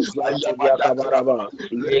Kadabrahadaba, Ayabada Kadaba,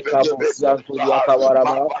 Lebre Debe Kadabraha,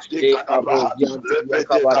 Mabade Kadabraha, Lebre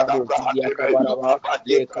de Kadabrahadebe,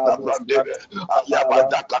 Abade Kadabrandebe,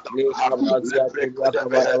 Ayabada Kadabraha, Lebre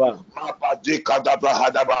Kadebe, Mabade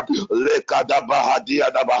Kadabrahadaba, Le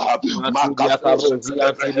Kadabahadiadabaha, Makados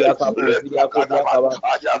Lebre, Lebra Kadaba,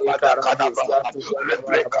 Ayabada Kadabraha,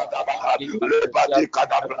 Lebre Kadabaha, Lebadi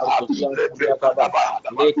Kadabraha, Lebre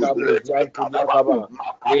Kadabahadaba, Lebre Kadaba,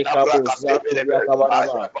 Makadabra Kadebe,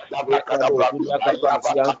 Ayabada Kadabra,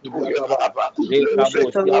 Ayabakatu Yadaba,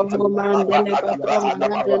 Lebre Shalom mandele baba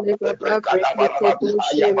mandele baba brekete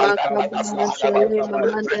bushe makaba shele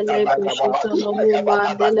mandele bushe shalom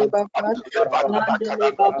mandele baba mandele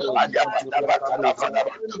baba mandele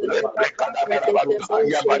baba brekete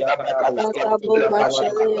bushe makabo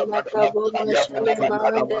mashele makabo mashele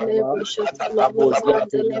mandele bushe shalom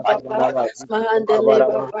mandele baba mandele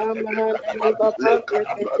baba mandele baba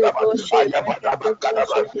brekete bushe brekete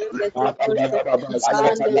bushe brekete bushe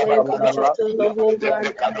mandele bushe shalom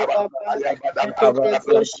mandele baba brekete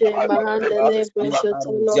bushe mandele bushe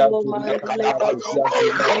shalom mandele baba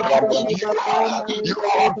mandele baba You mandele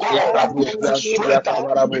are baba God with mandele strength.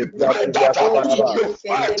 baba We pray brekete that bushe you brekete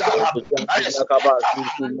fight bushe and scatter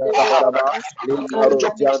mandele baba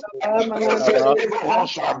mandele baba every mandele evil baba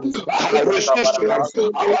horse, brekete restriction, bushe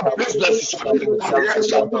our brekete businesses, bushe bushe careers,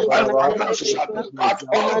 shalom and mandele finances, baba that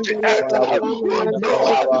all the mandele earth baba will mandele know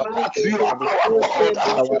baba that you are brekete our bushe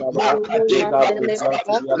God. bushe shalom mandele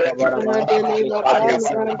baba mandele baba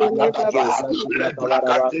mandele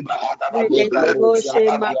baba Rekete boshe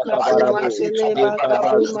makabu mashele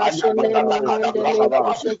makabu mashele mahandele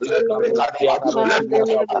boshe tolomo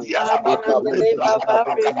mahandele baba mahandele baba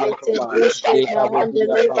rekete boshe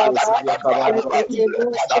mahandele baba rekete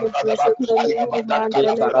boshe boshe tolomo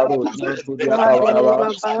mahandele baba mahandele baba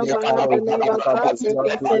mahandele baba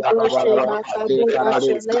rekete boshe makabu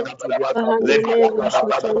mashele mahandele boshe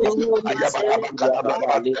tolomo mashele baba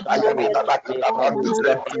mahandele baba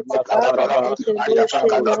mahandele baba rekete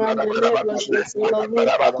boshe mahandele boshe tolomo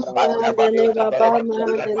mahandele baba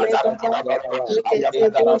mahandele baba rekete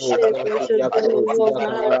boshe boshe tolomo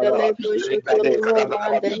mahandele boshe tolomo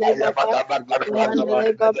mahandele baba mahandele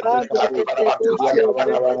baba rekete boshe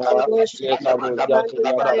rekete boshe we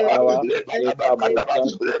magnify your name, we bless your name,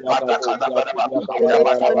 Jesus. We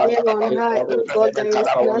lift your name on high, oh God. There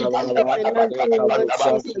is none like you, none to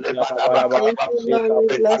Lord Jesus. Thank you, Lord. We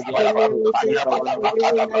bless your name. We thank you for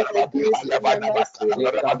giving us the grace and the mercy, oh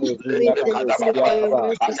God. We thank you for your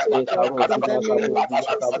mercies, oh God. In the name of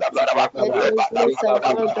Jesus. Let your grace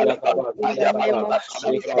abound, oh God. In the name of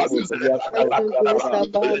Jesus. Let your grace abound, oh God. Let your grace abound, oh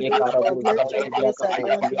God. In Jesus'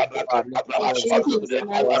 mighty name. In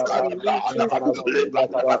Jesus' mighty name.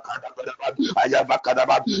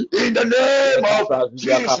 In the name of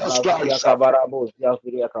Jesus Christ.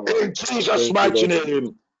 In Jesus' mighty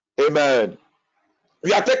name. Amen.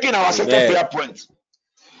 We are taking our second prayer point.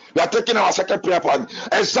 We are taking our second prayer point.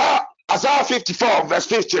 Isaiah 54, verse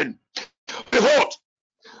 15. Behold,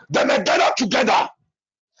 they may gather together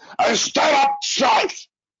and stir up strife,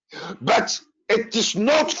 but it is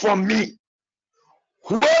not from me.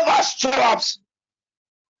 Whoever stirs up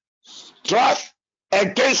strife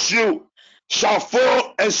against you shall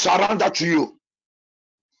fall and surrender to you.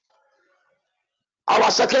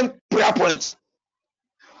 Our second prayer point.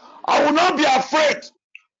 I will not be afraid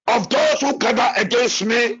of those who gather against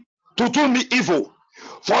me to do me evil.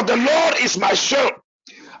 For the Lord is my shield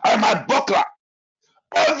and my buckler.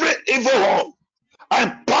 Every evil one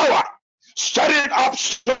and power stirring up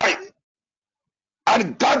strife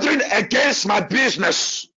and gathering against my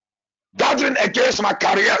business, gathering against my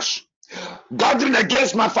careers, gathering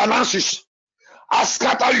against my finances, I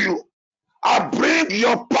scatter you. I bring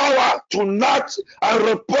your power to naught and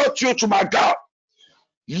report you to my God.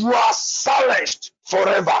 You are silenced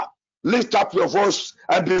forever. Lift up your voice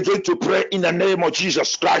and begin to pray in the name of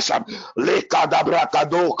Jesus Christ. Lekadabra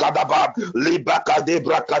kado kadaba,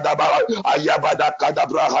 libakadebra kadaba, ayabada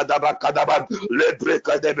kadabra hadaba kadaba,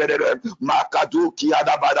 lebrekadebere, makadu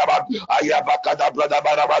kiadabadaba, ayabakadabra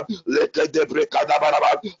dabadaba, lekedebre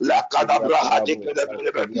kadabadaba, lakadabra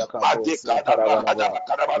hadikadebere, madikadabra hadaba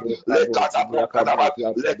kadaba, lekadabra kadaba,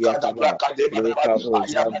 lekadabra kadebadaba,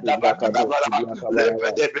 ayabadaba kadabadaba,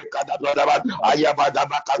 lebedebe kadabra dabadaba,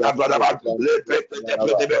 ayabadaba kadabra Mandele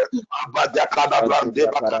Baba,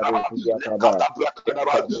 Mandele Baba, Bekete,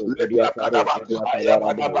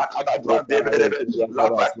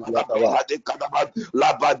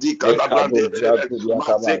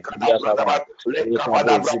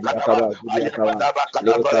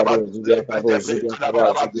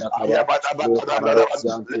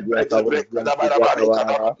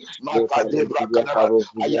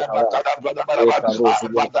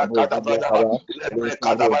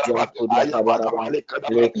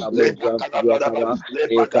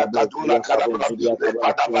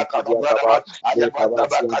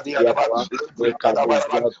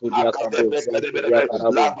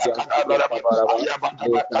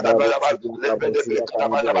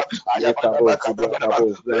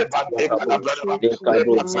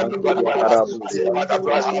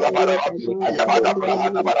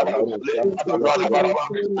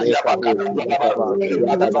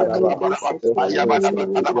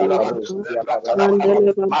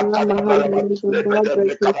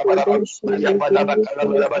 Shele, Gende,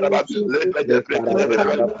 Shele, Jesus. Makaba,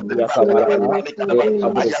 Shele, Makaba,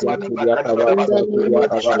 Shele. In the name of Jesus, in the name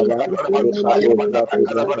of Jesus, in the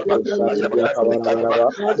name of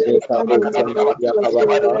Jesus. Father, come and take your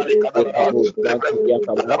glory, take your glory, take glory,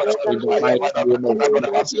 take In the glory, mighty name of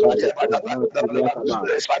take Jesus glory, Christ take of glory,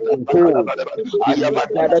 Nazareth, behold, when we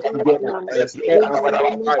gather together and stir in up the our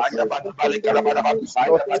name of Christ, Jesus, in the name of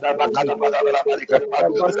it's not Jesus, easy. Mandele It Bekebe, never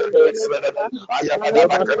Mandele stirs. Baba, It never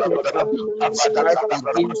Mandele stirs Baba, up to Mandele strive Baba,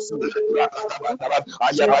 against you. Mandele Baba,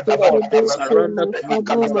 Therefore, I Bekebe, surrender to you Makabo,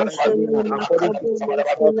 this Mashele, afternoon according to Makabo, Psalm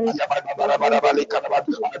 40. Mashele, Mandele Bekebe,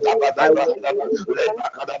 I will Mandele Baba,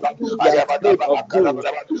 not be afraid of those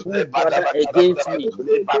who gather against me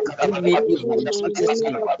to do me evil in Jesus' Mandele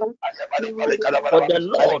name. Baba, For the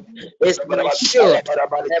Lord is my shield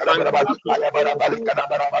and my buckler.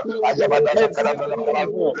 Every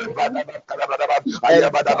evil one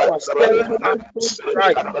and power stirring up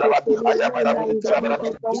strife against my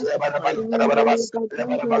against my career, against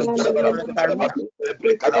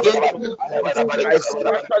my cause, I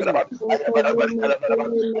scatter you.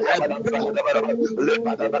 I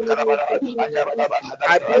bring your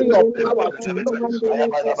I bring your power to naught.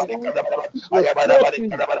 I report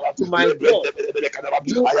you to my God.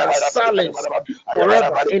 You are silenced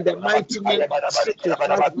forever in the mighty name of Jesus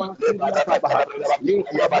Christ. Masudiakaba.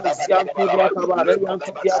 Lekabo Ziantudiakaba.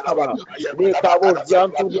 Reyantudiakaba. Lekabo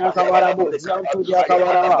Ziantudiakabarabo.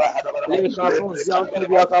 Ziantudiakabaraba. Lekabo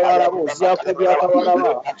Ziantudiakabarabo.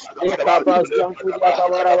 Ziantudiakabaraba. Lekaba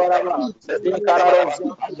Ziantudiakabarabaraba. Lekararo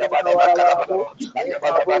Ziantudiakabarabarabo.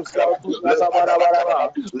 Lekabo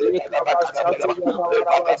Ziantudiakabarabaraba. Lekaba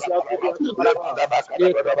Ziantudiakabaraba. Ziantudiakabaraba.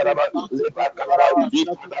 Lekabo Ziantudiakabaraba.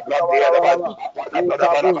 Ziantudiakabaraba.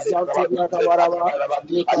 Lekabo Ziantudiakabaraba.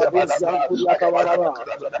 Lekabo Ziantudiakabaraba.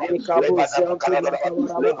 Lekabo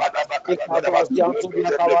Ziantudiakabaraba. Lekaba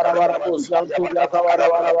Ziantudiakabaraba.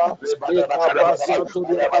 Ziantudiakabaraba. Lekaba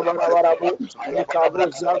Ziantudiakabaraba.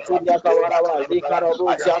 Lekabo Ziantudiakabaraba.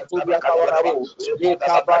 Lekarabo Ziantudiakabaraba.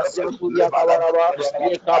 Lekaba Ziantudiakabaraba.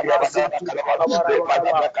 Lekaba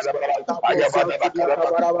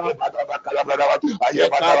Ziantudiakabaraba.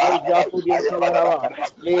 Lekabo Ziantudiakabaraba.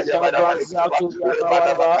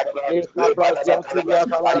 Lekabozatudiakabaraba,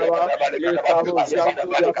 lekabazatudiakabaraba, lekabazatudiakabaraba,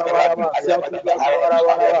 lekabozatudiakabaraba,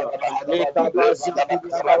 zatudiakabaraba,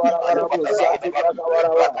 lekabazatudiakabaraba,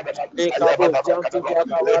 zatudiakabaraba,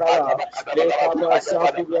 lekabozatudiakabaraba,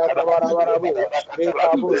 lekabazatudiakabaraba,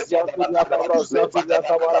 lekabozatudiakabaraba,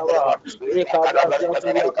 zatudiakabaraba,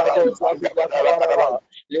 lekabazatudiakabaraba, zatudiakabaraba,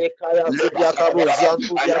 lekayatudiakabu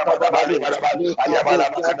ziantudiakabarabo lekabo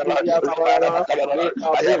ziantudiakabaraba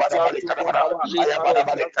lekabo ziantudiakaba lekaro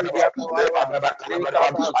ziantudiakabaraba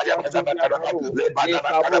lekaba ziantudiakabu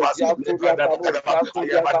lekabo ziantudiakabu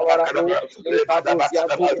ziantudiakabarabo lekabo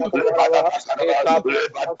ziantudiakabaraba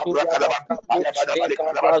lekabo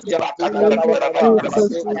ziantudiakabarabo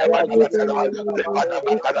lekaba name of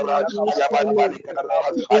ziantudiakabaraba Jesus, lekaya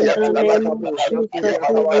in the name of Jesus, we give you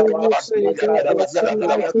praise, O God,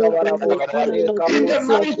 tonight, O God, Father, In this the your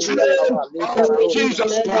mighty praise. name of Father, we Jesus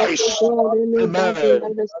declare that, O Christ. God, anybody Amen.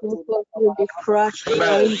 that is not of you be crushed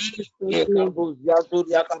now Amen. in Jesus' name.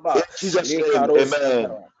 In Jesus' name,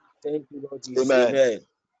 amen. Thank you, Lord Jesus. Amen. Amen.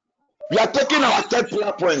 We are taking our third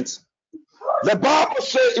prayer point. The Bible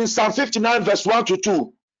says in Psalm 59, verse 1 to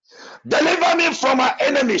 2, deliver me from my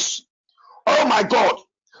enemies. Oh my God,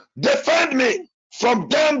 defend me from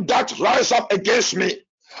them that rise up against me.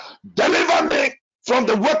 Deliver me from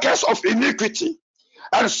the workers of iniquity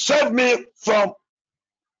and save me from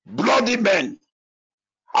bloody men.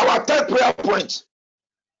 Our third prayer point.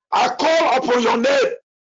 I call upon your name,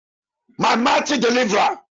 my mighty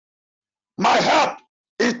deliverer. my help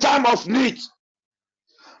in time of need.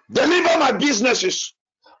 Deliver my businesses,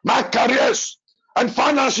 my careers, and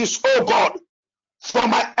finances, oh God, from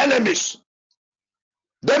my enemies.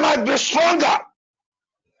 They might be stronger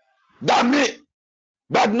than me,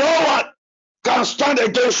 but no one can stand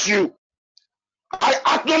against you. I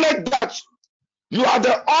acknowledge that you are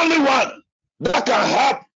the only one that can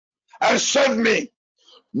help and save me,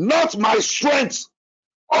 not my strength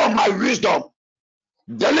or my wisdom.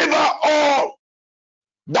 Deliver all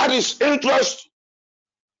that is interest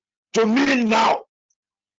to me now,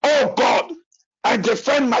 oh God, and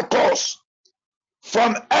defend my cause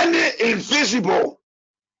from any invisible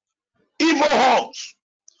evil horns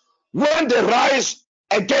when they rise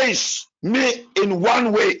against me in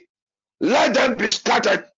one way. Let them be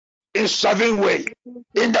scattered in 7 ways.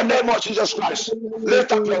 In the name of Jesus Christ,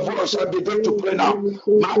 lift up your voice and begin to pray now.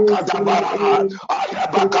 Makadabara,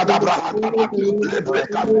 ayabakadabra,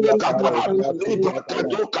 lebrekadabra,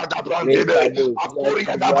 librakadokadabrandebe,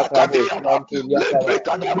 akuriyadabakadeyaba,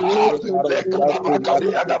 lebrekadabra,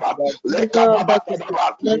 lekadabakadeyadaba, lekababakadaba,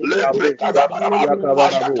 lebrekadabra,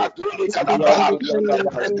 ayakatulikadabra,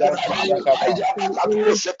 lebrekadaba,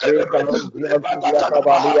 ayabakadusekadebe,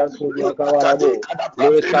 lebakadabra,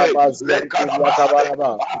 lebakadekadabrandebe, lekadabahade,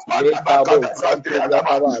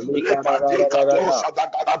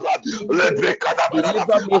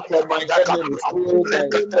 Deliver me from my enemies, oh my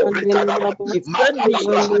God. Defend me,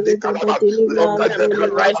 oh God, from them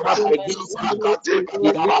that rise up against me.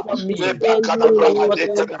 Deliver me from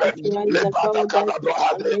whatever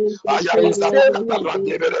is and save me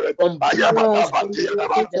from bondage.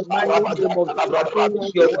 In the mighty name of Jesus, your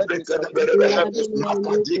word in Psalm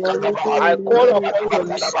 27. I call upon your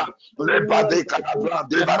name,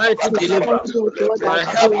 the mighty deliverer, my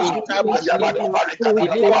help in time of need.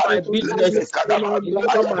 Deliver my businesses,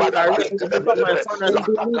 deliver my career, deliver my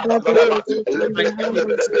finances, save me from my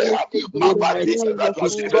enemies. They might be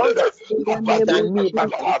stronger than me,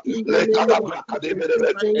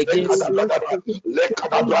 but against me.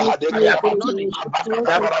 I acknowledge that you are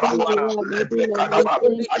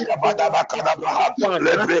the only one that can help and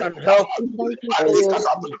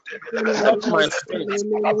not my strength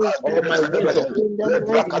or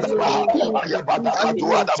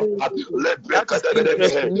my wisdom. That is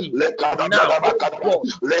interest to me. Now, oh God,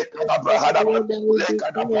 and defend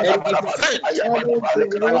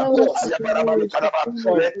my cause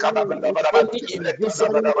from any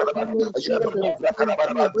invisible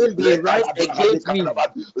when they rise against me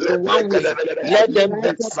in one way, let them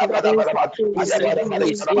be scattered in 7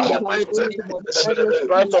 ways. In the mighty name of Jesus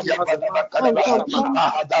Christ of Nazareth.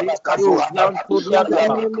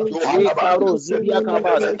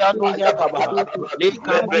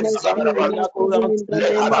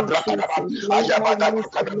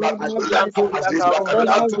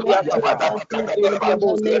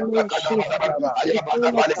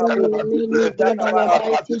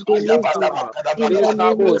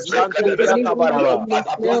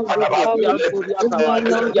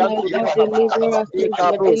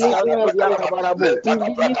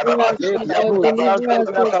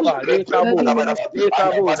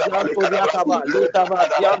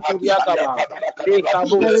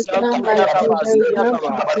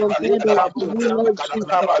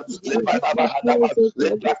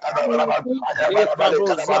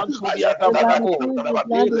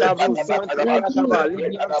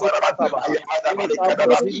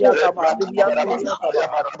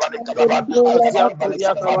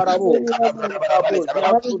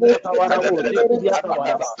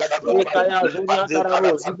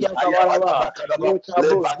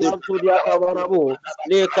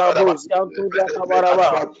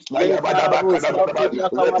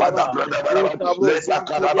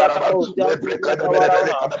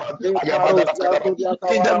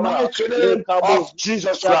 In the mighty name of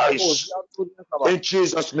Jesus Christ. In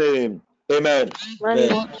Jesus' name. Amen. We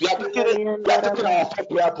are taking our 4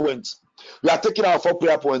 prayer points. We are taking our 4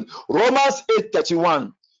 prayer points. Romans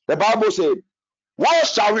 8:31. The Bible says, what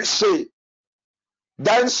shall we say?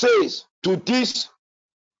 Then says to this,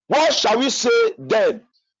 what shall we say then?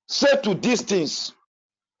 Say to these things,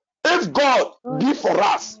 if God be for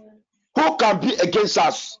us, who can be against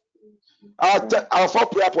us? Our 4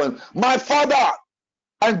 prayer points. My Father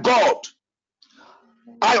and God,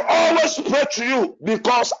 I always pray to you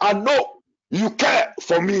because I know you care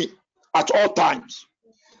for me at all times.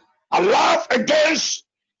 I love against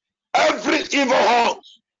every evil horn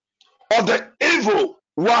of the evil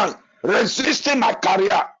one resisting my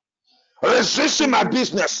career, resisting my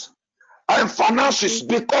business and finances,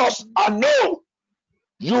 because I know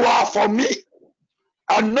you are for me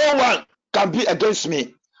and no one can be against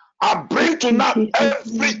me. I bring to naught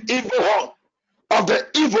every evil horn of the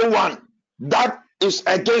evil one that is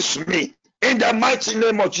against me. In the mighty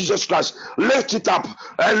name of Jesus Christ, lift it up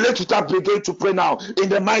and lift it up. Begin to pray now. In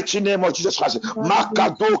the mighty name of Jesus Christ.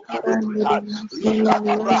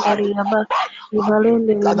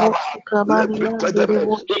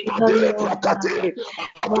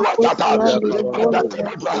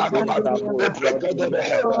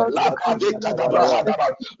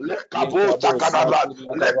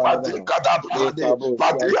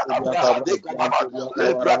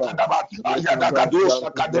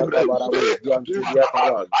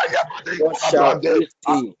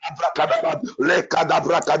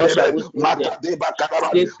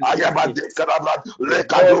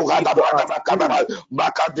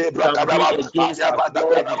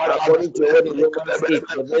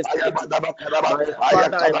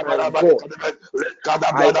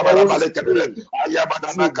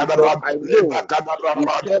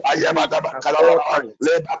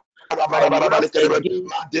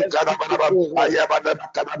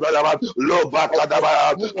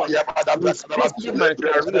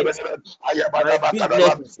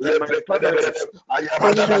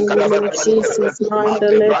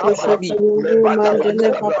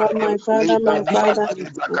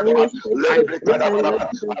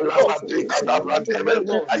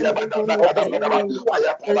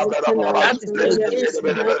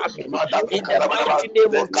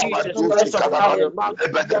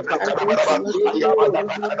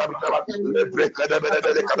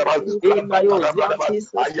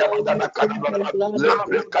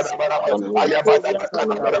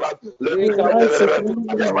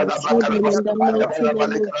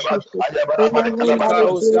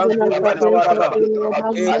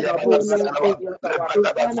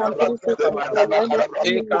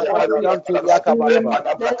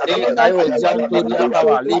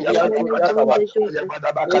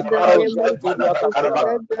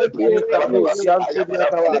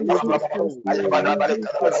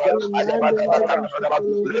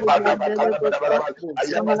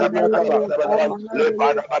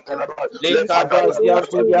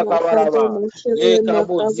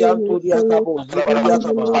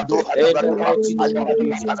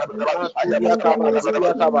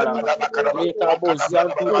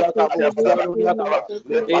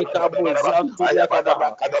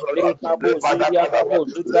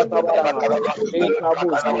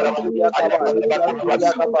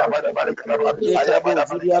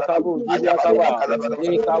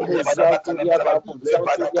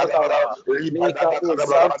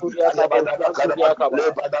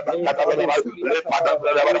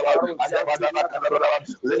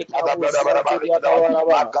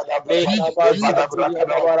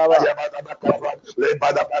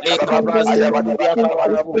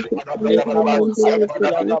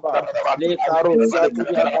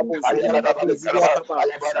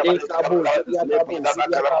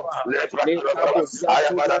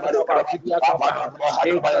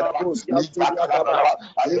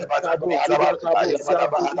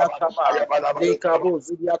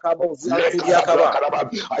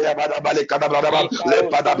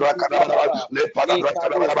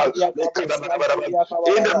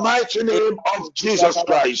 In the mighty name of Jesus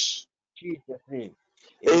Christ.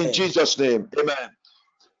 In Jesus' name. Amen.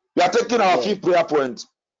 We are taking our fifth prayer point.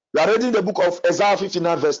 We are reading the book of Isaiah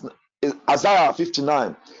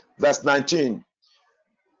 59, verse 19.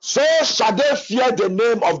 So shall they fear the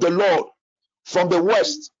name of the Lord from the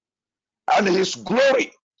west, and his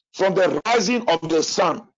glory from the rising of the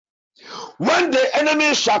sun. When the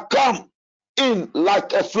enemy shall come in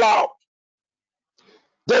like a flood,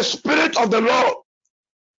 the Spirit of the Lord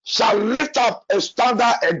shall lift up a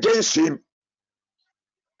standard against him.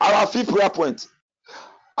 Our fifth prayer point.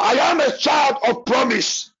 I am a child of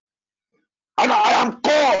promise, and I am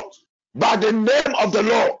called by the name of the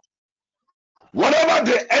Lord. Whatever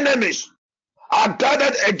the enemies are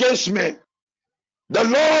gathered against me, the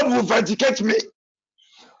Lord will vindicate me.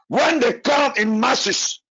 When they come in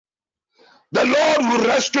masses, the Lord will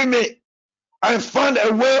rescue me and find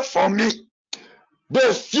a way for me.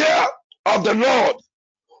 The fear of the Lord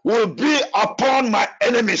will be upon my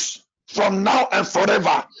enemies from now and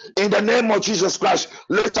forever. In the name of Jesus Christ,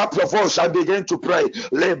 lift up your voice and begin to pray.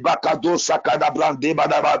 Le bakado sakadabran de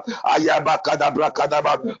badaba, ayabakadabra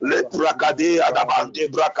kadaba, le brakade adaban de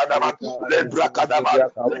brakadaba, le brakadaba,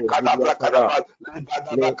 le kadabra kadaba, le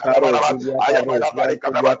badaba kadaba, ayabadaba le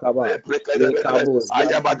kadaba, le brekade,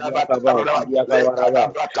 ayabadaba kadaba,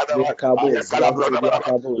 le kadabra kadaba, ayakadabra,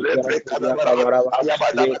 le brekadaba,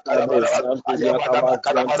 ayabadaba kadaba, ayabadaba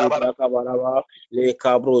kadaba. Le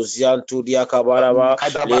cabro zian Ziantu Diakabaraba,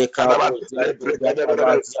 Le Cabo Ziantu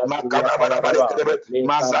Diakaba, Ziantu Diakabaraba, Le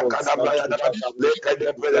Cabo Ziantu Diakaba,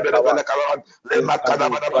 Ziantu Diakaba, Le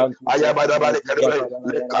Cabo Ziantu Diakaba, Diakabaraba,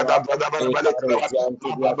 Le Cabo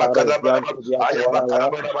Ziantu Diakaro, Ziantu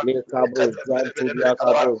Diakabaraba, Le Cabo Ziantu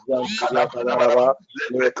Diakabo, Ziantu Diakabaraba,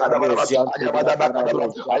 Le Cabo Ziantu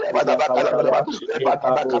Diakarabo, Ziantu Diakabaraba, Le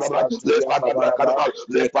Cabo Ziantu Diakabaraba,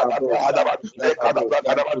 Le Cabo Ziantu Diakabo,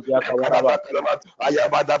 Ziantu Diakabaraba,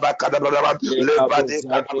 Le Cabo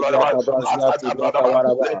Ziantu Diakaba, Ziantu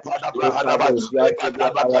Diakabaraba, Le Cabo Ziantu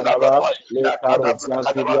Diakabaraba, Le Caro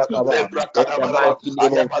Ziantu Diakaba. In the mighty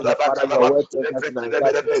name of Jesus, Father, your word tells us in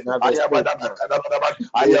Isaiah 59 verse 8.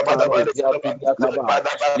 Le Caro Ziantu Diakaba,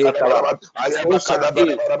 Le Caba. So shall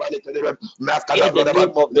they fear the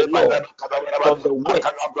name of the Lord from the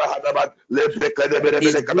west,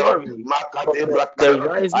 his glory from the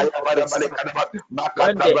rising of the sun.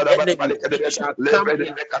 When the enemy shall come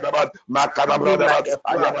in coming like a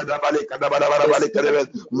flood, the Spirit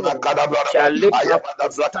of the Lord shall lift up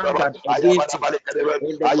a standard against him.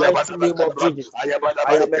 In the mighty name of Jesus,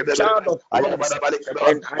 I am a child of promise,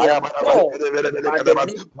 and I am called by the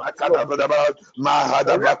name of the Lord.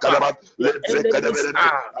 Wherever the enemies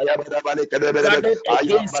are gathered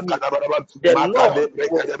against me, the Lord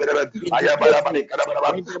will vindicate me.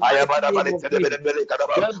 In the mighty name of Jesus,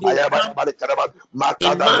 when they come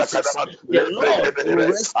in masses, the Lord will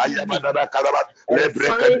rescue me and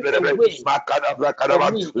find a way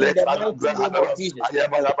for me. In the mighty name of Jesus,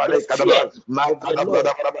 the fear of the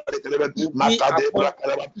Lord will be upon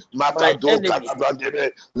my enemies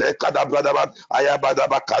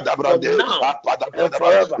from now and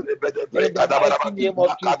forever. In the mighty name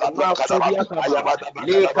of Jesus, Masudia Kaba,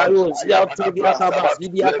 Le Kayo, Ziatudia Kaba,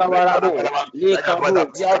 Zidia Kabarabo, Le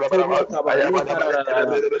Kabo, Ziatudia Kaba, Le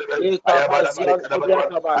Karara, Le Kaba, Ziantudia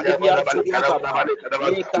Kaba, Libiantudia Kaba,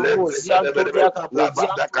 Le Kabo, Ziantudia Kabo,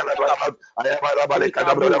 Ziantudia Kaba, Le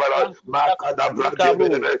Kabo, Ziantudia Kaba, Le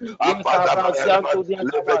Kabo, Le Kaba, Ziantudia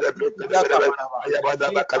Kaba, Ziantudia Kaba,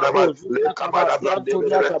 Le Kabo, Zidia Kaba,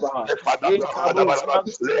 Ziantudia Kaba, Le Kabo,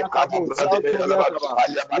 Ziantudia Kabo, Ziantudia Kaba,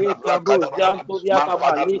 Le Kabo, Ziantudia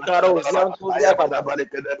Kaba, Le Karo, Ziantudia Kaba,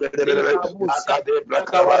 Le Kabo, Ziantudia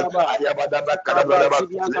Kabaraba, Le Kaba,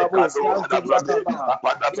 Zidia Kabo, Ziantudia Kaba,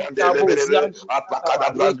 Le Kabo, Ziantudia Kaba,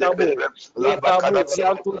 Le Kabo, Le Kabo,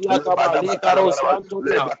 Ziantudia Kaba, Le Karo,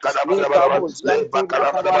 Ziantudia, Le Kabo, Ziantudia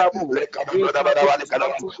Kabarabu, Le Kabo,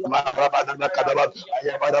 Ziantudia Kaba, Ziantudia Kaba,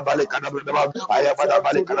 Le Kabo,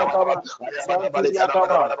 Ziantudia Kaba, Ziantudia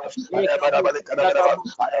Kaba, Le Kabo, Zidia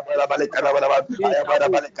Kabo, Le Kabo,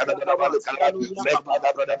 Zidia Kaba, Ziantudia Kaba,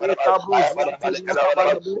 Le Kabo, Ziantudia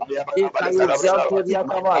Kabarabu, Le Kayo, Ziantudia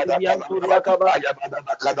Kaba, Libiantudia Kaba,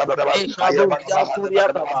 Le Cabo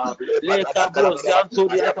Zianturia Kaba, Le Cabo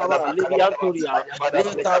Zianturia Kaba, Libianturia,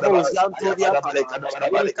 Le Cabo Zianturia Kaba,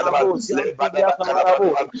 Le Cabo Zianturia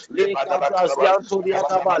Kabarabo, Le Cabo Zianturia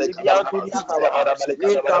Kaba, Libianturia Kaba,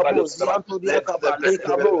 Le Cabo Zianturia Kaba, Le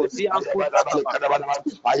Cabo Zianturia Kaba,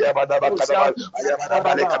 Zianturia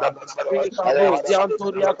Kabaraba, Le Cabo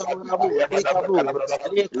Zianturia Kabarabo, Le Cabo,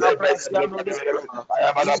 Le Cabra Zianuria Kaba,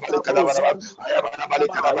 Le Cabo Zianturia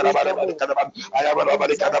Kabaraba,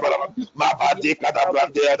 Le Cabo, Mabadi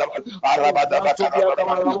kadabrande adaban arabada Zianturia bakadaban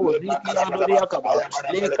Kabarabo, Libianturia Kaba,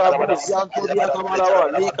 Le Cabo Zianturia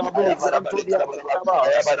Kabaraba, Le Cabo Zianturia Kabaraba,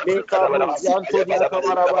 Le Cabo Zianturia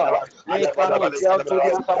Kabaraba, Le Caro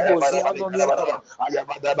Zianturia Cabo Zianuria Kaba,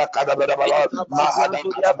 Le Cabo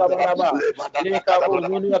Zianturia Kabaraba, Le Cabo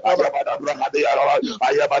Nunia Kaba,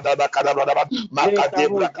 Le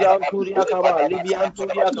Cabo Zianturia Kaba,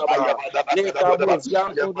 Libianturia Kaba, Le Cabo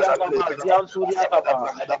Zianturia Kaba, Zianturia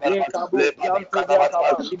Kaba, Le Cabo Zianturia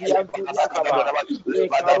Kaba, Libianturia Kaba, Le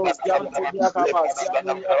Caro Zianturia Kaba,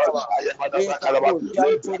 Zianuria Kaba, Le Cabo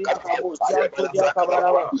Zianturia Kabo, Zianturia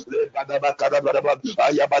Kabaraba,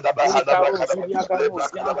 Le Cabo Zidia Cabo,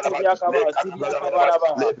 Zianturia Kaba, Zidia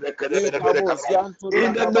Kabaraba, Le Cabo Zianturia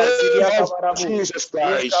in the Kaba, Zidia name of Kabarabu, Jesus Le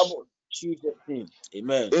Christ. Cabo, Jesus' name,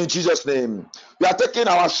 amen. In Jesus' name. We are taking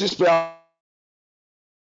our sixth prayer,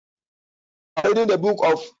 reading the book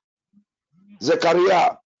of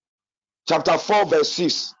Zechariah, chapter 4, verse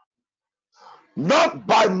 6. Not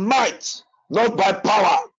by might, not by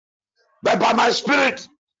power, but by my spirit,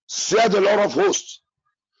 said the Lord of hosts.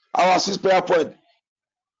 Our sixth prayer point.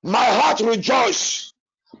 My heart rejoices.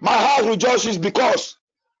 My heart rejoices because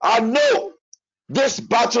I know this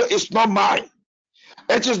battle is not mine.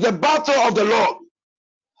 It is the battle of the Lord.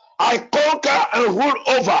 I conquer and rule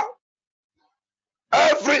over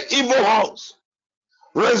every evil house,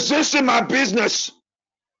 resisting my business,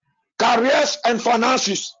 careers, and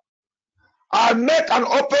finances. I make an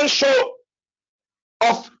open show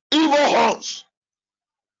of evil horns,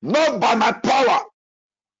 not by my power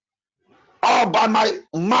or by my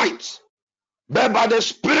might, but by the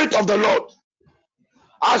Spirit of the Lord.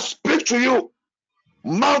 I speak to you,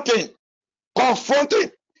 mountain,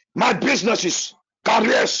 confronting my businesses,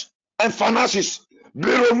 careers, and finances,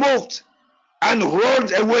 be removed and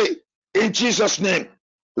rolled away in Jesus' name.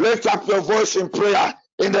 Lift up your voice in prayer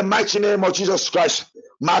in the mighty name of Jesus Christ.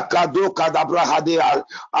 Makado kadabra hade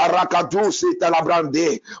arakadu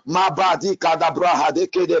sitalabrande mabadi kadabra hade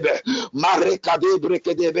kedebe marekade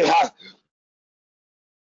brekedebe ha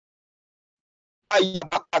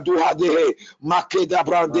Aduhadehe, Makeda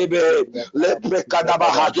Brandebe,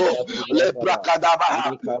 Leprekadabahajo,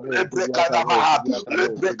 Leprakadabaha, Leprekadabaha,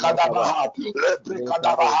 Leprekadabaha,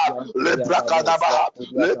 Leprekadabaha, Leprakadabaha,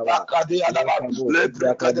 Leprakadiadabaha,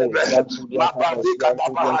 Leprekadebe, Mabadi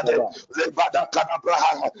Kadabahade, Lebada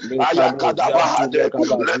Kadabraha, Ayakadabahade,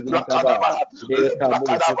 Leprakadabaha,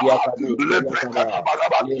 Leprakadabaha,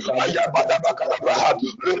 Leprekadabaha, Ayabadabakadabraha,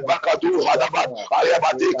 Lepakadu Hadaba,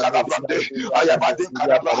 Ayabadi Kadabrande, Ayabadi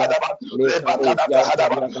Kadabrahadaba,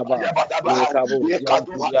 Lebakadabrahadaba, Ayabadabaha,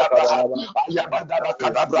 Yekaduhadabraha, Ayabadaba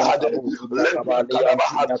Kadabrahade,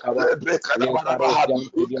 Lebrekadabaha, Lebrekadabaha,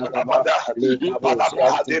 Ikadabada,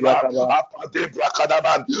 Ibadabrahadeba,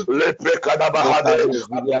 Apadebrakadaban, Lebrekadabahade,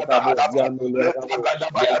 Abadahadaba,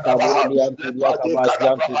 Lebrakadabayadabaha,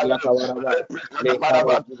 Lebadekadabrahadaba,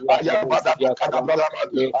 Lebrekadabaraba, Ayabadabakadabrahaba,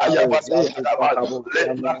 Ayabadehadaba,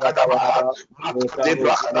 Lebrakadabaha,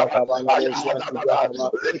 Makadebrakadaba, Ayahadabada,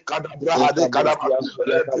 Lekadabrahade Kadaba,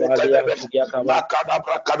 Lebrekadebe,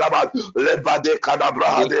 Makadabra Kadaba, Lebade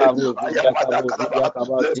Kadabrahade, Ayabada Kadaba,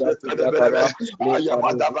 Lebrekadebe,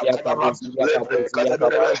 Ayabadabra Kadaba,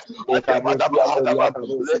 Lebrekadebe, Ayabadabra Hadaba,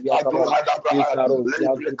 Lekadu Hadabraha,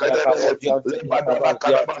 Lebrekadebe, Lebadabra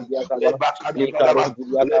Kadaba, Lebakadabra,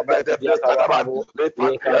 Lebedebe Kadaba,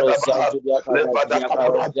 Lepadabra, Lebada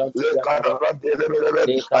Kadaba, Lekadabra,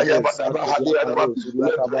 Ayabadabra Hadaba,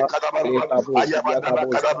 Lebrekadabra, Ayabadabra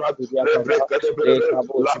Kadabra, Lebrekadebe,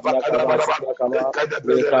 Labakadabra,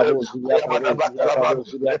 Lekadebe, Ayabadabra Kadabra,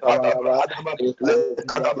 Lepadabra Hadaba,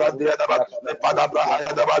 Lekadabra Diadaba, Lepadabra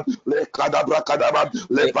Hadaba, Lekadabra Kadabra,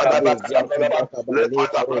 Lepadabra Kadabra,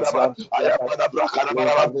 Lepadabra, Ayabadabra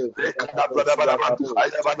Kadabra, Lekadabra,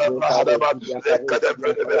 Ayabadabra Hadaba,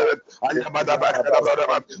 Lekadabra, Ayabadabra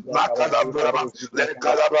Kadabra, Makadabra,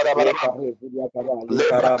 Lekadabra,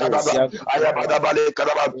 Lebrakadabra, Ayabadabale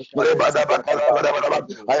Kadabra, Lebadabakadabra,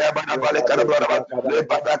 Ayabadabale Kadabra,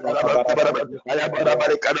 Lebadakadabra,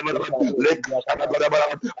 Ayabadabale Kadabra, Lekadabra,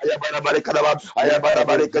 Ayabadabale Kadabra,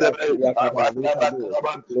 Ayabadabale Kadabra,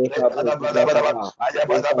 Abadabakadabra, Lekadabra,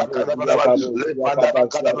 Ayabadabakadabra,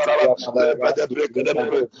 Lebadabakadabra,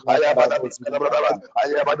 Lebadabakadabra, Ayabadabakadabra,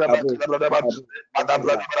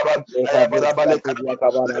 Ayabadabakadabra, Ayabadabale Kadabra,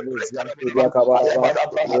 Lebrekadabra,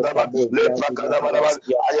 Ayabadabra, Leprakadabra,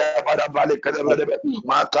 Ayabadabale Kadabra,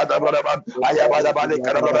 Makadabra, Ayabadabale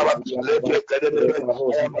Kadabra, Leprekadabra,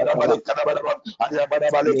 Ayabadabale Kadabra,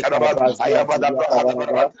 Ayabadabale Kadabra,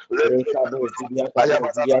 Ayabadabra, Leprekadabra,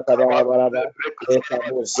 Ayabadabra,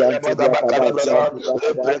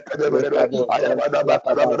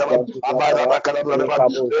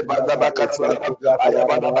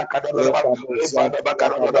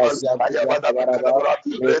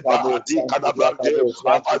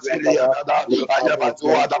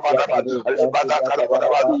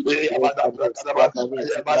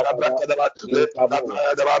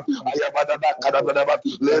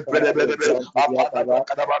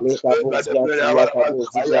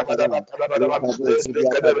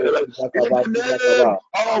 in the name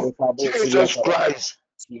of Jesus Christ.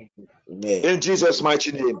 In Jesus'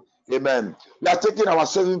 mighty name. Amen. We are taking our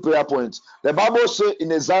 7 prayer points. The Bible says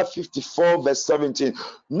in Isaiah 54, verse 17,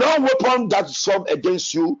 no weapon that is formed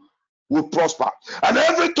against you will prosper, and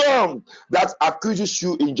every tongue that accuses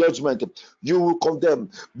you in judgment you will condemn.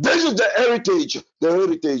 This is the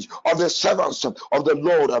heritage of the servants of the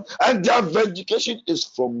Lord, and their vindication is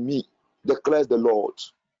from me, declares the Lord.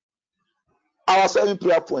 Our 7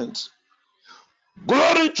 prayer points.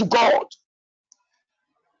 Glory to God.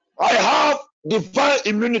 I have divine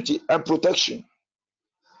immunity and protection.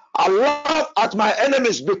 I laugh at my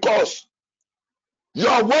enemies because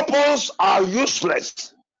your weapons are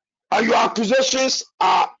useless and your accusations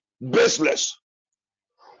are baseless.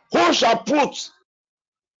 Who shall put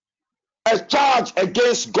a charge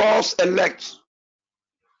against God's elect?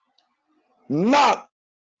 None.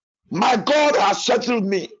 My God has settled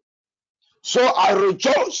me, so I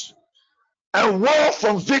rejoice and walk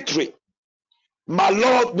from victory. My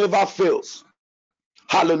Lord never fails.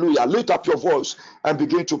 Hallelujah. Lift up your voice and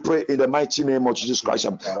begin to pray in the mighty name of Jesus Christ.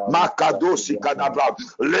 Makadosi kadabra,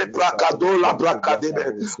 lebrakadola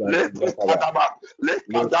brakadebe, lebrekadaba,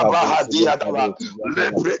 lekadabra hadiadaba,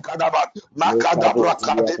 lebrekadaba, makadabra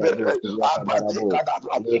kadebe, abadi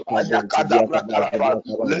kadabra, ayakadabra kadabra,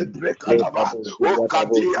 lebrekadaba,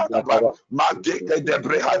 okadiadaba, madeke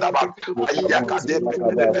debrehadaba,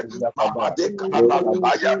 ayakadebe, mamade kadabra,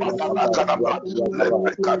 ayabadaba kadabra,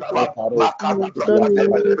 lebrekadaba, makadabra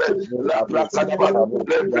kadebe, lebrekadaba,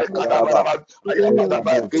 lebrekadaba,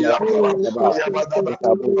 ayabadaba kiyababa, ayabadaba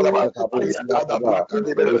kadabra, ayakadabra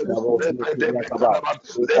kadebe, lebredebe kadabra,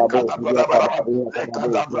 lekadabra kadabra,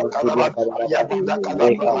 lekadabra kadabra, ayabada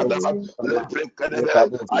kadabra hadaba, lebrekadebe,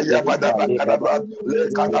 ayabadaba kadabra,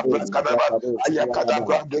 lekadabra kadabra,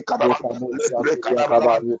 ayakadabra de kadabra,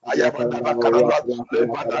 lebrekadabra, ayabadaba kadabra,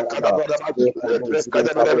 lebada kadabra,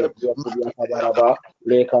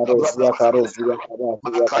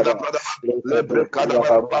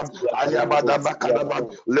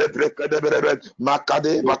 lebrekadebe,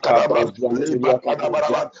 makade bakadabra,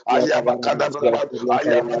 lebakadabra, ayabakadabra,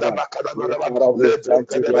 ayabadabakadabra,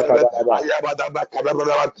 lebrekadebe,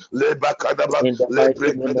 ayabadabakadabra, lebakadabra, In the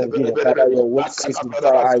mighty name of Jesus, lebrekadebe, Father, your word says in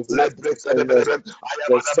makadabra, Isaiah 56 lebrekadebe,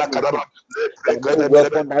 verse 17 ayabadabakadabra, that no lebrekadebe,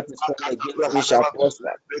 weapon that is formed against me shall makadabra,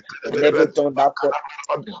 prosper, and lebrekadebe, every tongue that prosper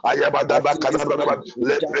against ayabadabakadabra, me in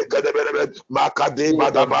judgment lebrekadebe, makade you badaba,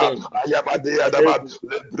 condemn. ayabade Today adaba, we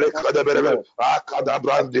the mouth of the lebrekadebe, Lord,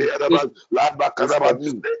 that akadabrande adaba, vindication is labakadaba, for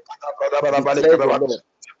me, declare the lekadabra, Lord.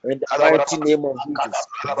 In the mighty Kadabra, name of Jesus,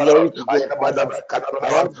 Kadabra, glory to God. I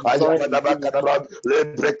Kadabra, have divine immunity. Kadabra,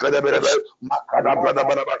 Lebre Kadabra, Protection Makadabra, around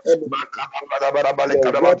my enemy. Kadabra, Your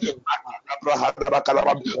Kadabra, weapons Makadabra,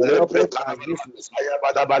 Kadabra, your Lebre weapons are Kadabra, useless,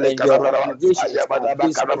 Ayabadabale and your Kadabra, accusations are Ayabadaba Kadabra,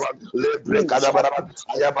 baseless. Lebre Who shall Kadabra, put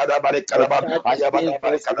Ayabadabale a Kadabra, charge against Ayabadabale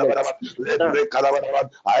God's elect? Kadabra, None. Lebre Kadabra,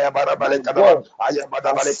 Ayabadabale My Kadabra, God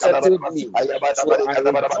has Ayabadabale settled Kadabra, me. So Ayabadabale I Kadabra,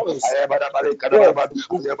 rejoice Ayabadabale in God Kadabra,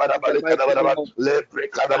 in the Ayabadabale mighty name Kadabra, of Lebre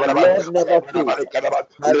my Kadabra, Lord never fails. Ayabadabale Kadabra,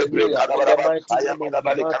 Lebre Hallelujah. In the Kadabra, mighty name of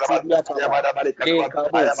Ayabadabale Kadabra, Maturia Kaba. Ayabadabale Le Kadabra,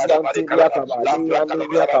 Kabo Ayabadabale Zianturia Kadabra, Kaba. Le Labra Anuria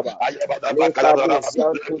Kadabra, Kaba. Ayabadaba Le Kabo Kadabra, Lebra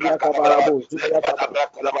Zianturia Kaba Kadabra, Rabo Zuria Kaba. Lebadabra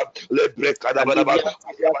Kadabra, Lebre Kadabra, Alidia Turia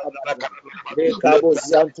Ayabadaba Kaba. Kadabra, Le Kabo Lebra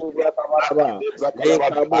Zianturia Kaba Raba. Le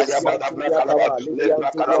Kabo Zianturia Kaba. Le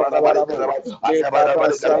Zianturia Kaba Rabo. Le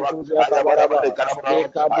Kaba Zianturia Kaba Raba. Le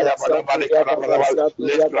Kabo Zianturia Kaba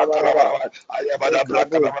Zianturia Kaba Raba. Le Kabo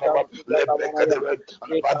Zianturia Kaba Raba.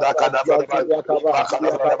 Le Kaba Zianturia Kaba Zuria Kaba Rabo.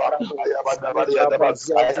 Le Kabo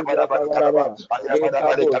Zianturia Kaba Raba. Le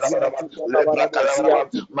Kabo Zianturia Kaba Rabo.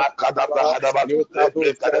 Zianturia Kaba Raba. Le Kabo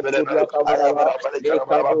Zianturia Kaba Raba. Le Kabo Zianturia Kaba. Liaturia Kaba Raba. Le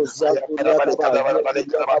Karo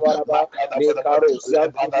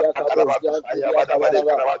Zianturia Kabo Zianturia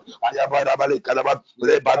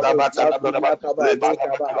Kaba Raba. Le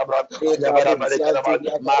Kabo Zianturia Kaba.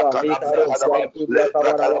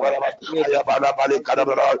 Le Kaba. Le Kabo Zianturia Kaba.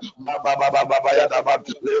 Le Karo Zianturia Kaba Raba. Le Kabo Zianturia Kaba.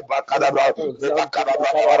 Le Kabo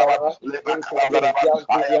Zianturia Kaba Raba. Le Kabo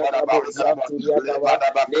Zianturia Kabo Zianturia Kaba.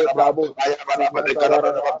 Le Kabo Zianturia Kaba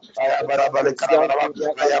Raba. Le Kabo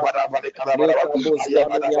Zianturia Kaba Raba. Le Kabo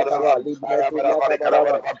Zianturia Kaba. Liaturia Kaba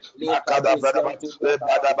Raba. Le Kabo Zianturia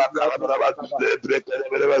Kaba.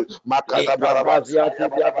 Liaturia Kaba. Le Kaba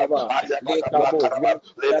Zianturia Kaba.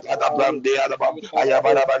 Le Kabo Zianturia Kaba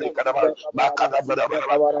Raba. Le Kabo Zianturia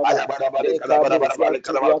Kaba Raba. Zuria Kaba Raba. Le Kabo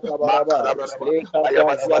Zianturia Kaba Raba. Le Kaba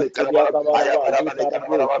Zianturia Kaba Raba. Le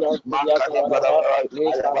Kabo Zianturia Kaba Raba.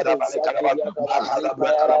 Le Kabo Zianturia Kaba. Le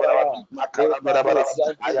Kaya Raba. Le Kabo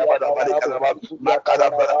Zianturia Kaba Raba. Zuria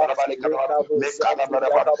Kaba Raba. Le Kabo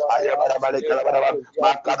Zianturia Kaba Raba. Le Kabo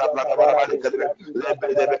Zianturia Kaba Raba. Zianturia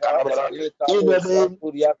Kaba Raba. Le in Kabo the name,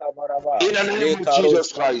 Zianturia Kaba Raba. in the Le name of Karo Jesus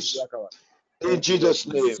Zianturia Christ, Kaba. in Thank you, Lord Jesus'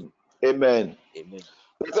 Jesus. name, amen. Amen.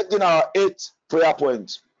 We're taking our 8th prayer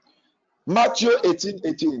point. Matthew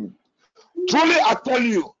 18:18. Truly I tell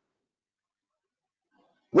you,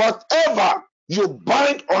 whatever you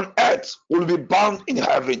bind on earth will be bound in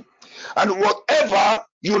heaven, and whatever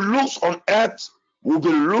you loose on earth will be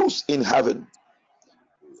loose in heaven.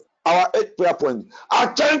 Our 8th prayer point. I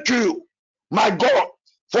thank you, my God,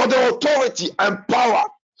 for the authority and power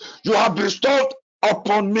you have bestowed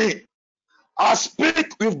upon me. I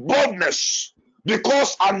speak with boldness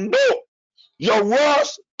because I know your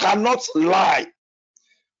words cannot lie,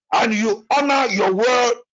 and you honor your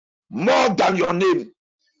word more than your name.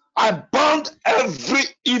 I bound every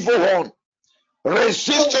evil one,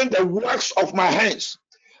 resisting the works of my hands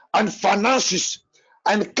and finances,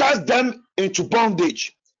 and cast them into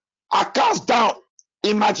bondage. I cast down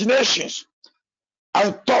imaginations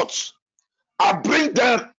and thoughts. I bring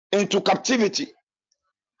them into captivity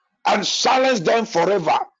and silence them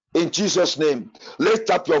forever. In Jesus' name, lift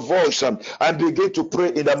up your voice and begin to pray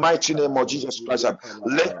in the mighty name of Jesus Christ.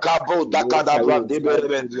 Lekabo dakadabra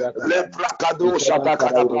deberebe, leprakado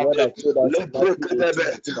shatakadabrande,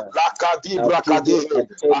 leprekadebe, lakadi brakade,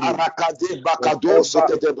 arakade bakado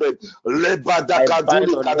sekedebre,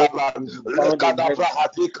 lebadakaduli kadabra, lekadabra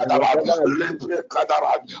hadi kadabra,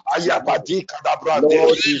 leprekadabra, ayabadi kadabrande.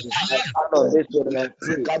 Lord Jesus, I stand on this word and I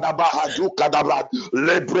pray.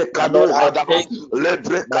 And Lord, I thank you,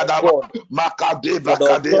 my God, for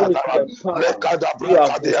the authority and power you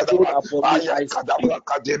have bestowed upon me. I speak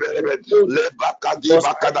boldly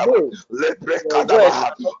because I know your word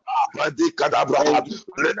is not and you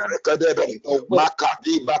pronounce your word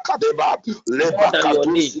more than your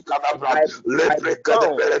name. I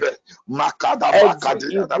bound every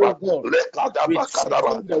evil horn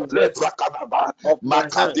resisting the works of my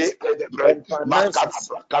hands and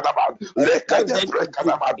finances and cast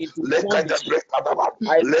them into bondage.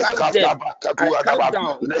 I cast them, I cast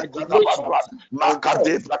down imaginations and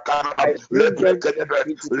thoughts. I bring them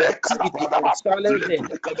into captivity and silence them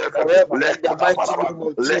forever in the mighty name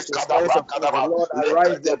of Jesus Christ of Nazareth. Lord,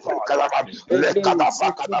 arise your power. Every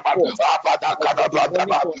resisting force of the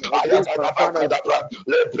demonic one against my finances,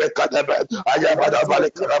 arise your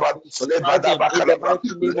glory and strike them in the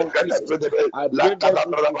mighty name of Jesus. I bring them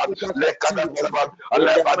into total captivity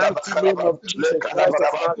in the mighty name of Jesus Christ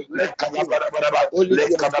of Nazareth. Let your name only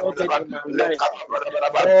be exalted in my life.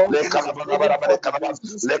 All who are bringing forth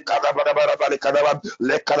resistance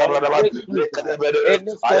for breakthrough,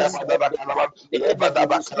 any forces of the enemy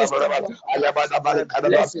resisting my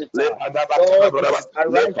blessings, Lord Jesus,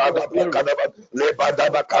 arise your glory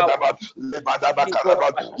and power. Yes, Lord.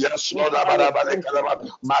 Total reversal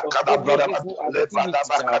of any evil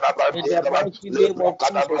activities in the mighty name of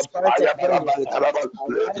Jesus Christ of Nazareth.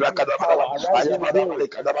 Arise in power, arise in glory,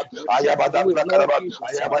 and make a way, Lord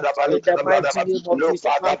Jesus. In the mighty name of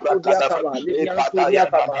Jesus, Antonia Kaba, Libiantonia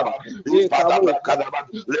Kaba, Lekabo,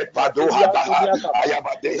 Antonia Kaba,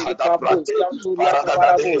 Lekabo, Santonia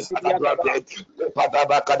Kabarabo, Sibia Kaba,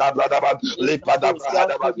 Lekabo,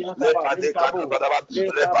 Santonia Kaba, Lekabo,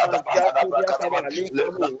 Lekaba, Santonia Kaba,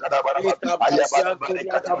 Lekabo, Lekaba,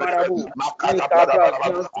 Santonia Kabarabu, Lekabra,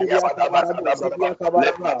 Santonia Kabarabu, Sibia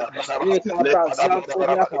Kabaraba, Lekabra,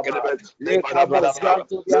 Santonia Kaba, Lekabo,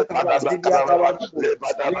 Santonia Kaba, Sibia Kabarabu,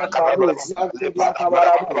 Lekabo, Santonia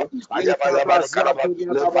Kabarabu, Lekabra, Santonia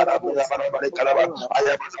Kabarabu,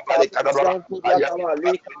 Sibia Kabarabu,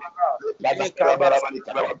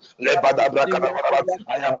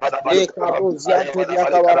 Lekabo,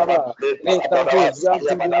 Santonia Kaba, Lekabra,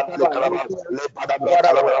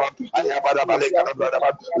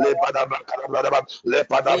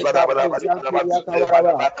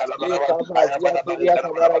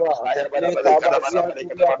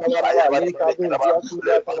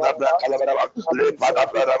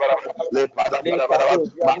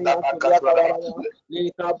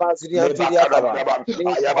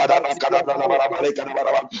 Lekabo, Santonia Kabaraba,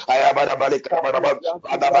 Lekabo,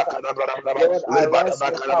 Santonia Kaba, Kabaraba, Lord, arise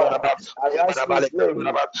your power, arise your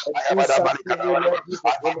glory, and do something new, Lord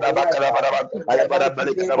Jesus, in my life. In the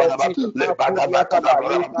mighty name of Jesus, Makudia Kaba,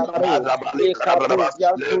 Lekabaro, Lekabo,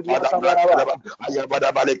 Zantudia Kabaraba,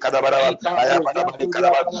 Lekabo, Zantudia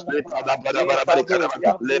Kabaraba, Lekabo,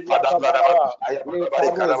 Zantudia Kabaraba,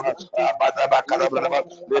 Lekabo, Zantudia Kabaraba,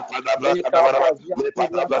 Lekabo,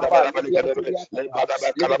 Zantudia Kaba, Lebiantudia Kaba,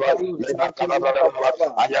 Lekabo, Zantudia Kabaraba,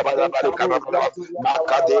 Lekabo, Zantudia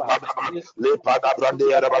Kabaraba,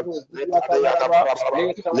 Lekabo, Zantudia Kabaraba, Lekabra,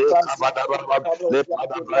 Zantudia Kabo,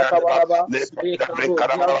 Zantudia Kabaraba, Lekabo,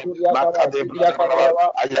 Zantudia Kaba, Zidia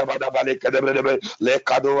Kabaraba,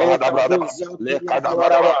 Lekabo, Zantudia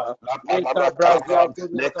Kabaraba, Lekabra,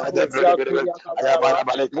 Zantudia Kabo, Zantudia Kabaraba,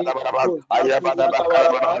 Lekabo, Zantudia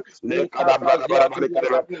Kabaraba, Lekabra, Zantudia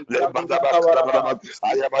Kabo, Zantudia Kabaraba,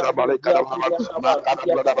 Lekabo, Zantudia Kaba,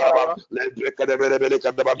 Zidia Kabaraba,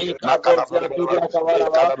 Lekabo, Zantudia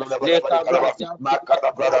Kabaraba, Lekabra, Zantudia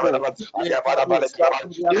Kabarabo, Lekabo,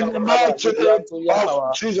 Zantudia In the Kabaraba, mighty name Lebiantudia of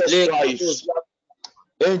Kaba, Jesus Lekabo, Christ.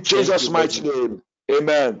 In thank Jesus' you, Lord mighty Jesus. name.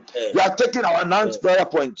 Amen. We are taking our ninth prayer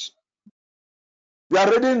point. We are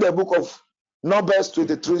reading the book of Numbers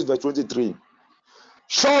 23, verse 23.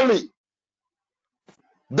 Surely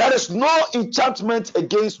there is no enchantment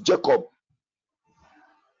against Jacob,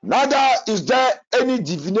 neither is there any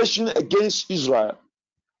divination against Israel.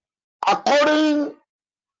 According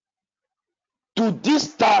to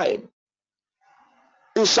this time,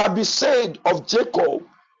 it shall be said of Jacob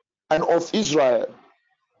and of Israel,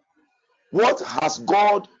 what has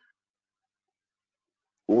God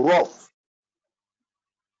wrought?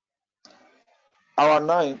 our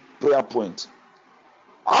 9th prayer point.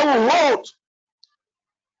 I will hold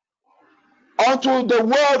unto the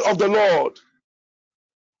word of the Lord,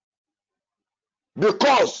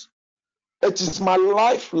 because it is my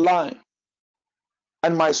lifeline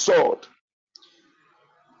and my sword.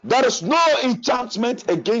 There is no enchantment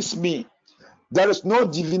against me. There is no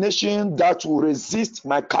divination that will resist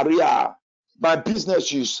my career, my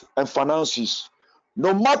businesses and finances,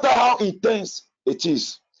 no matter how intense it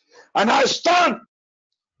is. And I stand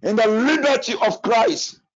in the liberty of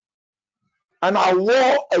Christ, and I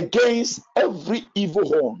war against every evil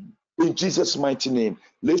horn. In Jesus' mighty name,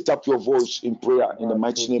 lift up your voice in prayer in the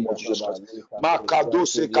mighty name of Jesus Christ.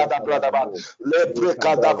 Makadose kadabradaba, lebre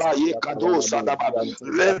kadaba yekado sadaba,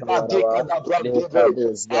 lebade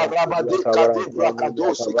kadabradebe, arabade kadebra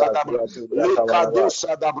kadosi kadabra, lekado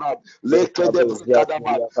sadabra, lekedebre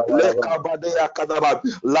kadaba, lekabade yakadaba,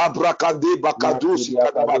 labra kadeba kadosi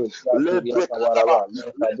kadaba, lebre kadaba,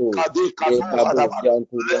 lekade kado hadaba,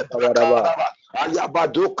 lebre kadaba.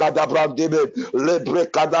 Ayabado kadabra debe, lebre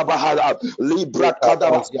kadaba hala, libra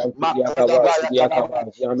kadaba, makadaba yakadaba,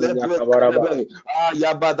 lebre kadebe,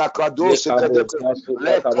 ayabada kado sekedebre,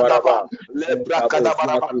 le kadaba, lebra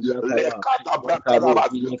kadaba, le kadabra kadaba,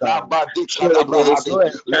 abadi kadabra There is hadi, no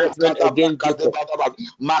le enchantment kadabra against Jacob. kadeba,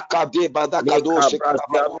 makade bada kado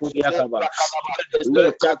sekadaba, lebra kadaba, There's no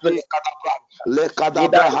le enchantment. kade kadabra, le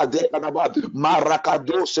kadabra hadi kadaba,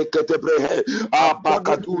 marakado sekedebre,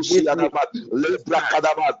 abakadu si adaba, le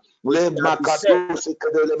brakadabat, le makado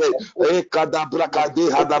sekedelebe, e kadabrakade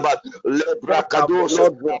hadabat, le brakado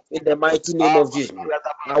Lord, in the mighty name of Jesus,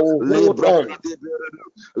 I will hold on.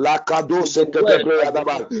 la kado To the word sekedebre of the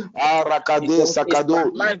hadabat, Lord, arakade because it's my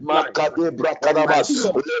sakado, lifeline makade and my brakadabat,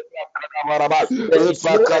 sword. le brakadabarabat, There e is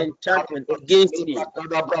no pakad, enchantment against le me.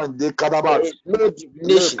 brakadabran de There kadabat, is no le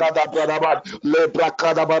divination kadabarabat, le that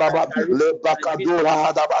brakadabarabat, can le resist my business, bakadura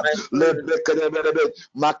hadabat, my le finances. brekedeberebe,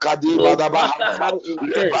 makadi No badaba matter hadabat, how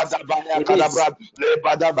le intense badabaya it is, kadabrat, le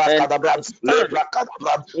badaba and I kadabrat, le stand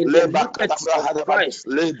brakadabrat, in the le liberty bakadabra of hadabat, Christ,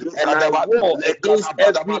 le and I brekadabat, war le against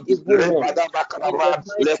every kadabadabat, evil le horn. badaba In the kadabrat,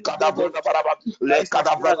 le mighty name of kadabradabat, le Christ of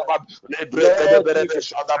Nazareth, kadabradabat, le Lord brekedeberebe Jesus,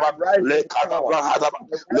 shadabat, arise le in power, kadabra hadabat,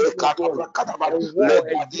 arise le in kadabra glory, kadabat, and le war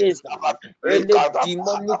badi against kadabat, le any kadabra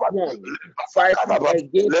demonic hadabat, one le fighting badakadabat,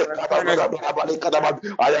 against le my finances. kadabradabat, kadabat,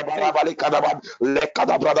 ayabarabali kadabat, le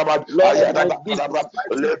kadabradabat, Lord, my business ayadabakadabat,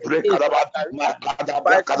 le fighting against my brekadabat, career,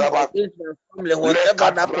 makadabra fighting kadabat, against my family, le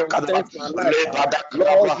whatever that kadabra concerns kadabat, my life. le bada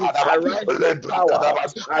kadabra Lord, you hadabat, arise in le your power,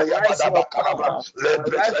 brakadabat, arise in ayabadaba your kadabra, power, le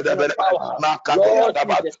arise in your brekadaberebe, power, makade Lord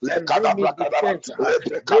hadabat, Jesus, le and bring me kadabra kadabat, defense, le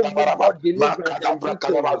bring me brekadabarabat, more deliverance and makadabra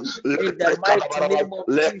kadabat, victory le in the mighty brekadabarabat, name of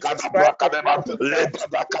le Jesus kadabra Christ of kadabat, Nazareth. le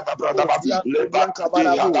bada kadabra dabat, le bakade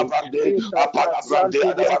hadabrande, Le apadabrande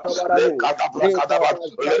hadabat, le kadabra kadabat,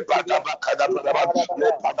 le badaba kadabra dabat, le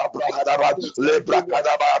badabra hadabat, le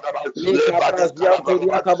brakadaba hadabat, le bade kadabra,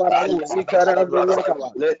 ayabadabarabat,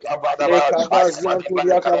 le kabadaba,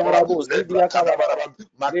 ayabadabarabat, le brakadabarabat,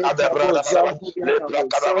 makadabarabat, le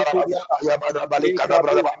brakadabarabat, ayabadabali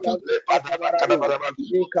kadabarabat, le badabakadabarabat,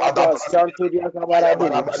 padabarabat,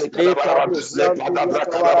 ayabadabali kadabarabat, le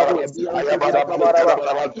padabrakadabarabat, ayabadabali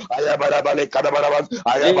kadabarabat, ayabadabali kadabarabat,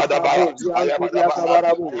 Le ayabadaba, cabo, Ziantu ayabadabahabat,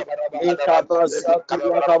 Diakabarabo, Le ayabadabahadabat, Cabra le Ziantu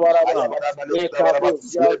brakadabarabat, Diakabaraba, ayabadabali Le kadabarabat, Cabo,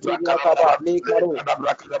 le Ziantu Diakaba, brakadabarabat, Le le Caro,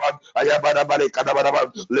 kadabrakadabat, ayabadabali kadabarabat,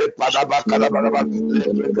 le padabakadabarabat, le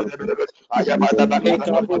brakadabarabat, Le ayabadabakadabat,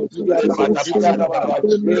 Cabo, le Zidiakabo, Zidiakaba, badabakadabarabat,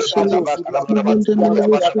 le Le Cabo, badabakadabarabat, Zidiakabo, Ziantu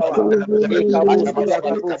Diakaba, ayabadabakadabarabat, Le Cabo,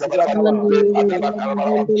 ayabadabali Zidiakabo, kadabarabat, Zidiakaba, le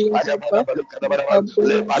badabakadabarabat, ayabadabali kadabarabat,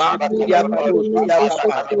 le Masu badabakadabarabat, Diakabo,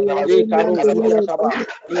 Zidiakaba, abadakadabarabat, Le le Caro, kadabarabat. Zidiakaba,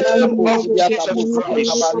 Le Name Cabo, of Jesus Zidiakabo, Zidiakaba,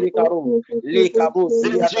 Christ. Le Caro, Le Cabo,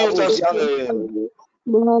 In Zidiakabo, Jesus' Ziantu, name.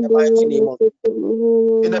 the mighty name of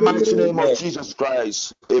In the mighty name of Amen. Jesus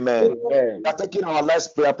Christ. Amen. Amen. We are taking our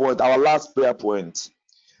last prayer point. Our last prayer point.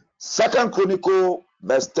 Second Chronicle,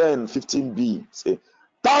 verse 10, 15b. Say,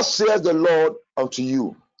 thus says the Lord unto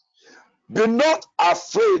you, be not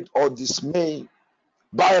afraid or dismayed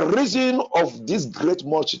by reason of this great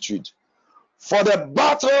multitude, for the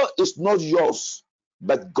battle is not yours,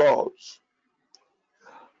 but God's.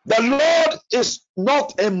 The Lord is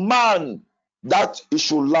not a man that he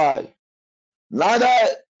should lie, neither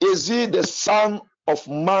is he the son of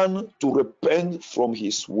man to repent from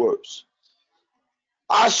his words.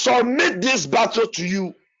 I submit this battle to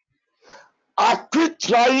you. I quit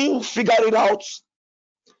trying, figure it out,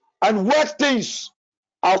 and work things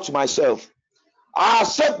out myself. I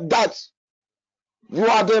accept that you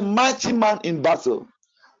are the mighty man in battle.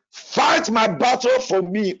 Fight my battle for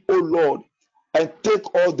me, O Lord, and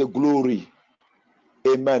take all the glory.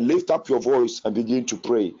 Amen. Lift up your voice and begin to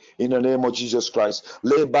pray in the name of Jesus Christ.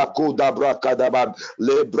 Le bako dabra kadabab,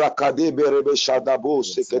 le brakadebe rebe shadabo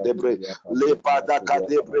sekedebre, le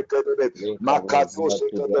badakadebre kedebe, makato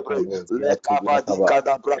sekedebre, le kabadi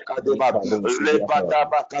kadabra kadebab, le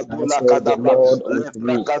badaba kadula Answer the kadabra, Lord le unto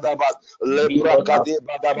me. brakadabab, le Be not brakade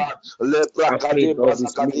badabab, le afraid brakade of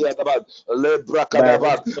his bazakadi me adabab, le by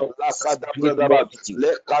brakadabab, reason of la great kadabra, multitude.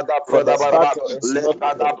 le For the kadabra, battle is le not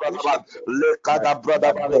ours, kadabra, le but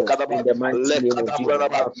kadabra, le yours in kadabra, the mighty le name of Jesus.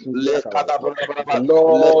 kadabra, le The kadabra,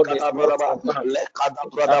 le Lord is not kadabra, a man le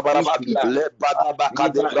that he kadabra, should lie, le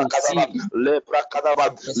badabaka de neither is brakadaba, he le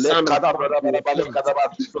brakadaba, the le Son of Man kadabra, to le repent kadaba,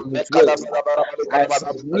 from le his words. kadabra, le I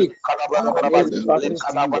kadaba, le submit kadabra, my le burdens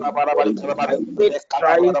to you. kadabra, le kadaba, My le faith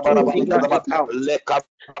trying to kadabra, le figure kadaba, it out le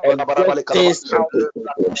and work kadabra, le kadaba, things out. le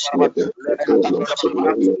brakadaba, le I begin to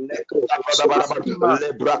kadabra, battle, le kadabra, mark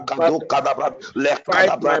le my brakado battle, kadabra, le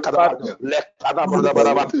fight kadabra, my battle le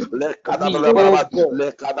kadabra, le for me, kadabra, oh God,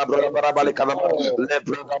 le kadabra, and le take kadaba, all le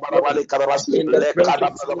glory brada kadaba, in the le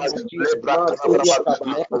precious name kadaba, of le Jesus. brakadaba,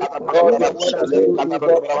 le Lord, your word has le told me,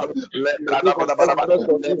 God, kadabra, le in the book of kadabra, Exodus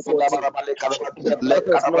le 14:14, kadabra, the le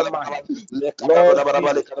battle is not mine. kadabra, le Lord kadabra,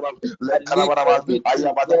 Jesus, le I leave kadabra, everything,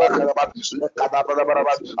 ayabada God, kadaba, le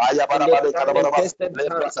kadabra, in the ayabada tried and kadabra, tested le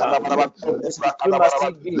hands brakadaba, of le the brakadaba,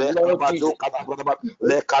 supremacy being, le Lord kabado Jesus. kadabra,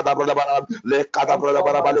 le kadabra, le Come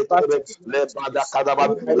all my kadabra, battles, le Lord bada Jesus. kadaba,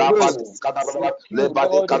 I la badi know kadabra, with le you,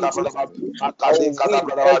 badi Lord Jesus, kadabra, I makadi will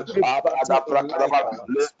win kadabra, every battle abada in life. brakadaba,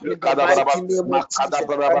 le In the kadabra, mighty name of makada Jesus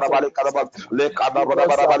Christ of kadaba, Nazareth, le kadabra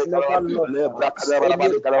because you have kadaba, never lost le brakadaba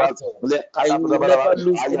any kadaba, battle le and you will kadabra, never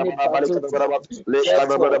lose any ayabara battle kadabra, today. le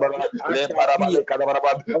Therefore, kadabra, I le shall be barabale kadabra,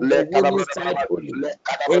 on le the winning kadabra, side only. le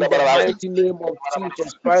In the kadabra, mighty name of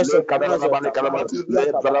Jesus Christ le of kadabra Nazareth, kadaba,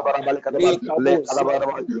 le Matudiakaba, barabara kadaba, Le le Kabo kadabra,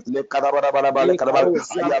 Siantudia, le kadabra Le kadaba, Kabo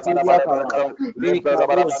ayabara Siantudiakaba, kadaba, le Le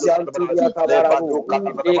Kabo barabara kadaba, le badu Siantudiakabarabu,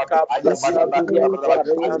 Le kadabra, Kabo ayabara kadabra, Siantudiakaba,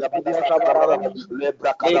 ayabara Reyantudiakabaraba, kadabra, le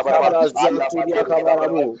Le brakadabra, Kabra ayabara kadabra,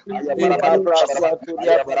 Ziantudiakabarabu, Le ayabara Kabra kadabra,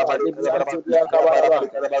 ayabara Siantudiakaba, kadabra, ayabara Libiantudiakabaraba,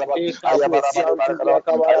 kadabra, Le Kabo ayabara kadabra,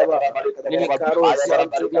 Siantudiakabaraba, ayabara Le kadabra, Karo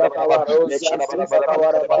ayabara kadabra, Siantudiakabaro le kadabra,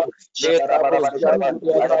 Siantudiakabaraba, Le Kabo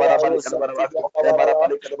Siantudiakabaro Siantudiakabaraba,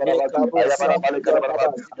 Le Kabo Siantudiakaba,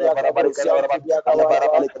 Zidiakabo Siantudiakabaraba,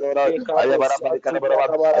 Le Kabo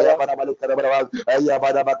Siantudiakabaraba,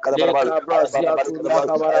 Le Cabra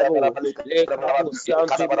Zianturia Cabarabo, Le Cabo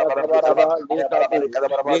Zianturia Cabaraba, Le Cabo,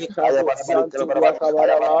 Le Cabo Zianturia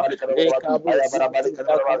Cabaraba, Le Cabo Zianturia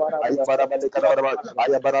Cabarabo, Zianturia Cabaraba,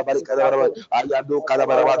 Le Cabo Zianturia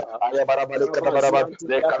Cabaraba, Cabra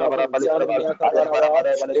Zianturia Cabo Zianturia Cabaraba,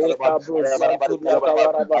 Le Cabo Zianturia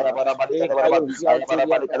Cabaraba, Le Cabo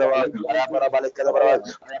Zianturia Cabaraba, Zianturia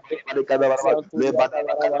Cabaraba, Le Cabo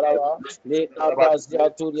Zianturia Cabaraba, Le Cabra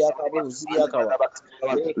Zianturia Cabo Ziria Caba.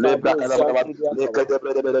 Le Cabo Zianturia Caba.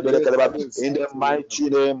 Le Cabo in the Zianturia Caba. mighty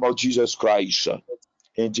name of Jesus Christ.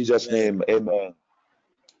 In Jesus' Amen. name, amen.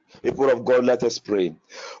 People of God, let us pray.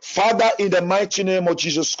 Father, in the mighty name of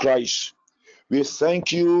Jesus Christ, we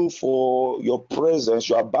thank you for your presence,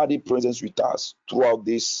 your abiding presence with us throughout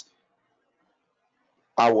these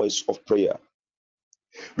hours of prayer.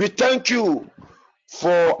 We thank you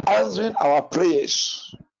for answering our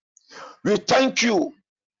prayers. We thank you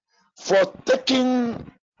for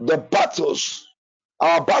taking the battles,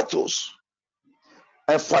 our battles,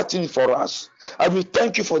 and fighting for us. And we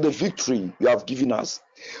thank you for the victory you have given us.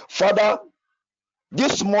 Father,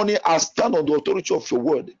 this morning I stand on the authority of your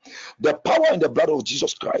word, the power and the blood of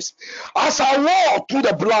Jesus Christ. As I walk through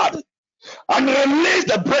the blood and release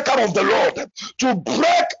the breaker of the Lord to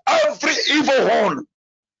break every evil horn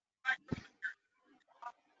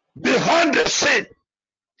behind the scene,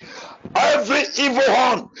 every evil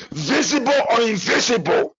horn, visible or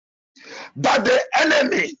invisible, that the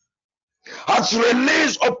enemy has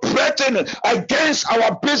released operating against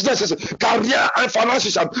our businesses, career, and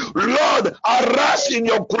finances. Lord, arise in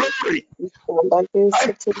your glory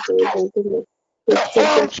and cut off the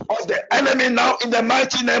horns of the enemy now in the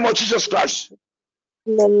mighty name of Jesus Christ.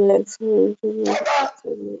 Father,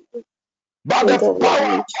 by the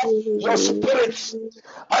power of your spirit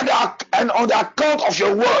and on the account of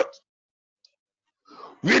your word,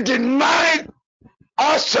 we deny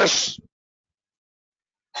access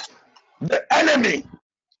the enemy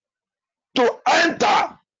to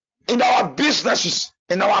enter in our businesses,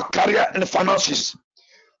 in our career and finances.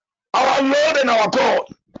 Our Lord and our God,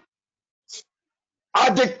 I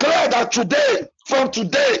declare that today, from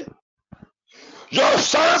today, your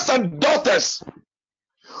sons and daughters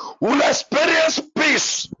will experience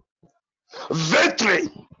peace, victory,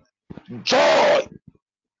 joy,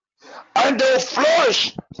 and they will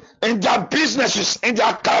flourish in their businesses, in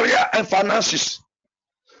their career and finances.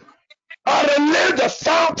 I release the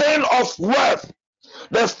fountain of wealth,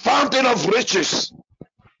 the fountain of riches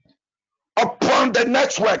upon the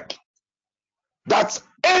network, that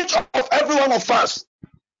each of every one of us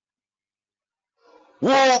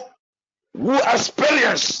will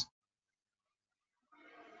experience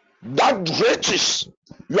that riches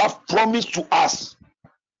you have promised to us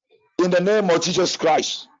in the name of Jesus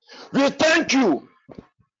Christ. We thank you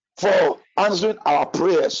for answering our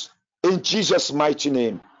prayers in Jesus' mighty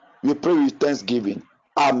name. We pray with thanksgiving.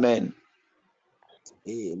 Amen.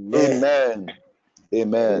 Amen.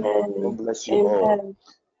 Amen. God bless you all.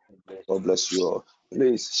 God bless you all.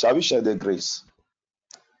 Please, shall we share the grace?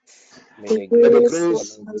 May the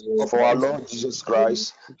grace of our Lord Jesus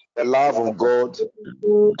Christ, the love of God,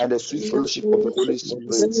 and the sweet fellowship of the Holy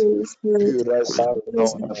Spirit be with us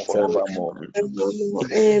now and forevermore.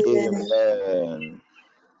 Amen.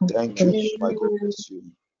 Thank you. My God bless you.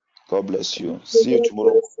 God bless you. See you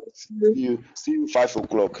tomorrow. See you 5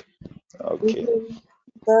 o'clock. Okay.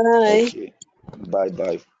 Bye. Okay.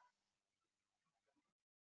 Bye.